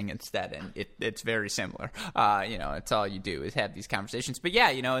podcasting instead, and it's very similar. It's all you do is have these conversations. But yeah,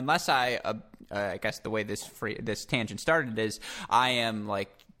 unless I guess the way this tangent started is I am like.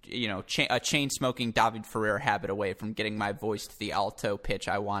 A chain-smoking David Ferrer habit away from getting my voice to the alto pitch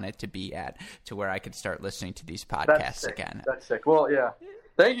I want it to be at, to where I could start listening to these podcasts again. That's sick. Well, yeah.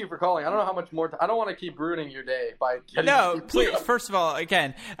 Thank you for calling. I don't know how much more. I don't want to keep ruining your day by getting. No, please. First of all,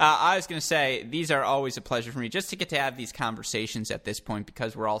 again, I was going to say these are always a pleasure for me just to get to have these conversations at this point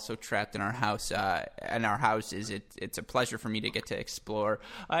because we're also trapped in our house. In our houses, it's a pleasure for me to get to explore,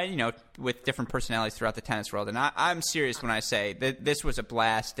 with different personalities throughout the tennis world. And I'm serious when I say that this was a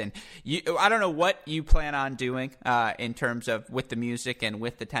blast. And I don't know what you plan on doing in terms of with the music and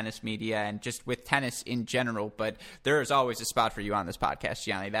with the tennis media and just with tennis in general. But there is always a spot for you on this podcast,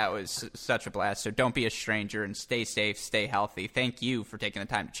 Gianni. That was such a blast. So don't be a stranger and stay safe, stay healthy. Thank you for taking the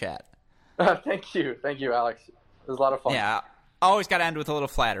time to chat. Thank you, Alex. It was a lot of fun. Yeah, always got to end with a little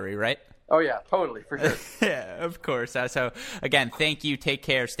flattery, right? Oh yeah, totally, for sure. Yeah, of course. So again, thank you. Take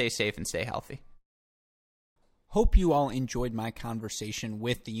care, stay safe, and stay healthy. Hope you all enjoyed my conversation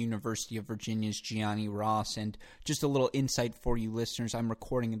with the University of Virginia's Gianni Ross. And just a little insight for you listeners, I'm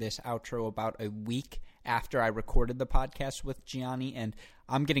recording this outro about a week after I recorded the podcast with Gianni, and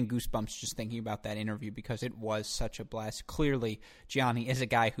I'm getting goosebumps just thinking about that interview because it was such a blast. Clearly, Gianni is a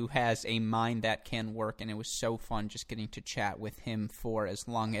guy who has a mind that can work, and it was so fun just getting to chat with him for as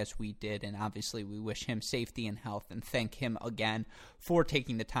long as we did, and obviously we wish him safety and health and thank him again for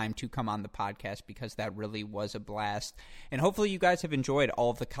taking the time to come on the podcast because that really was a blast. And hopefully you guys have enjoyed all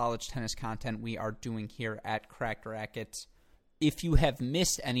of the college tennis content we are doing here at Cracked Racquets. If you have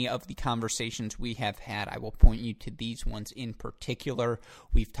missed any of the conversations we have had, I will point you to these ones in particular.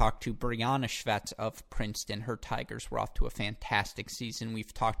 We've talked to Brianna Schvetz of Princeton. Her Tigers were off to a fantastic season.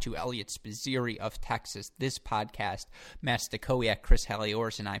 We've talked to Elliot Spizzirri of Texas. This podcast, Matt Stakowiak, Chris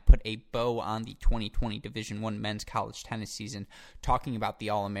Haliors, and I put a bow on the 2020 Division I men's college tennis season, talking about the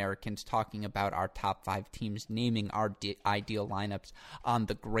All-Americans, talking about our top 5 teams, naming our ideal lineups on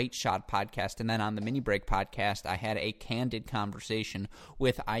the Great Shot podcast. And then on the Mini Break podcast, I had a candid conversation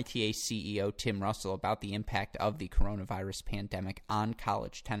with ITA CEO Tim Russell about the impact of the coronavirus pandemic on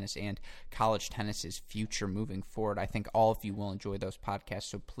college tennis and college tennis's future moving forward. I think all of you will enjoy those podcasts,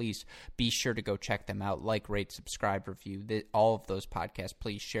 so please be sure to go check them out. Like, rate, subscribe, review all of those podcasts.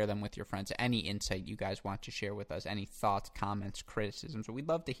 Please share them with your friends. Any insight you guys want to share with us, any thoughts, comments, criticisms, we'd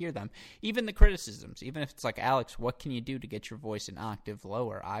love to hear them. Even the criticisms, even if it's like, Alex, what can you do to get your voice an octave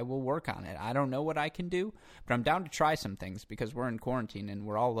lower? I will work on it. I don't know what I can do, but I'm down to try some things because we're in quarantine and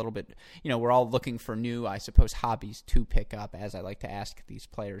we're all a little bit, we're all looking for new, I suppose, hobbies to pick up, as I like to ask these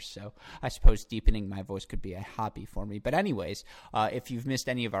players. So I suppose deepening my voice could be a hobby for me. But anyways, if you've missed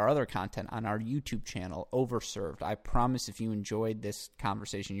any of our other content on our YouTube channel, Overserved, I promise if you enjoyed this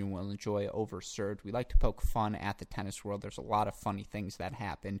conversation, you will enjoy Overserved. We like to poke fun at the tennis world. There's a lot of funny things that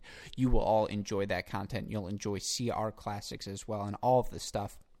happen. You will all enjoy that content. You'll enjoy CR Classics as well, and all of the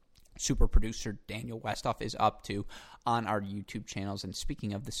stuff super producer Daniel Westhoff is up to on our YouTube channels. And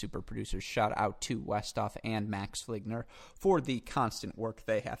speaking of the super producers, shout out to Westhoff and Max Fligner for the constant work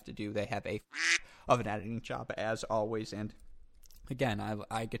they have to do. They have of an editing job as always, and again,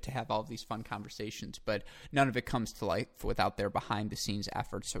 I get to have all of these fun conversations, but none of it comes to life without their behind-the-scenes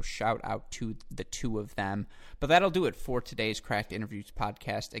efforts, so shout out to the two of them. But that'll do it for today's Cracked Interviews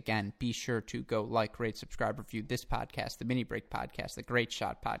podcast. Again, be sure to go like, rate, subscribe, review this podcast, the Mini Break podcast, the Great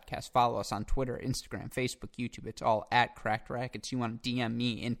Shot podcast. Follow us on Twitter, Instagram, Facebook, YouTube. It's all at Cracked Rackets. You want to DM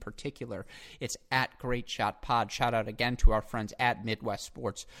me in particular, it's at Great Shot Pod. Shout out again to our friends at Midwest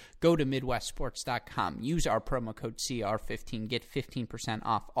Sports. Go to MidwestSports.com. Use our promo code CR15. Get 15%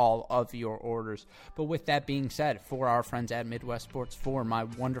 off all of your orders. But with that being said, for our friends at Midwest Sports, for my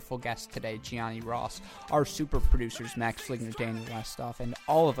wonderful guest today, Gianni Ross, our super producers, Max Fligner, Daniel Westhoff, and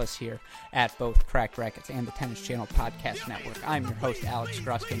all of us here at both Cracked Rackets and the Tennis Channel Podcast Network, I'm your host, Alex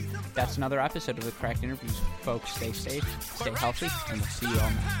Gruskin. That's another episode of the Cracked Interviews. Folks, stay safe, stay healthy, and we'll see you all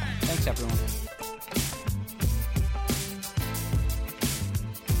next time. Thanks, everyone.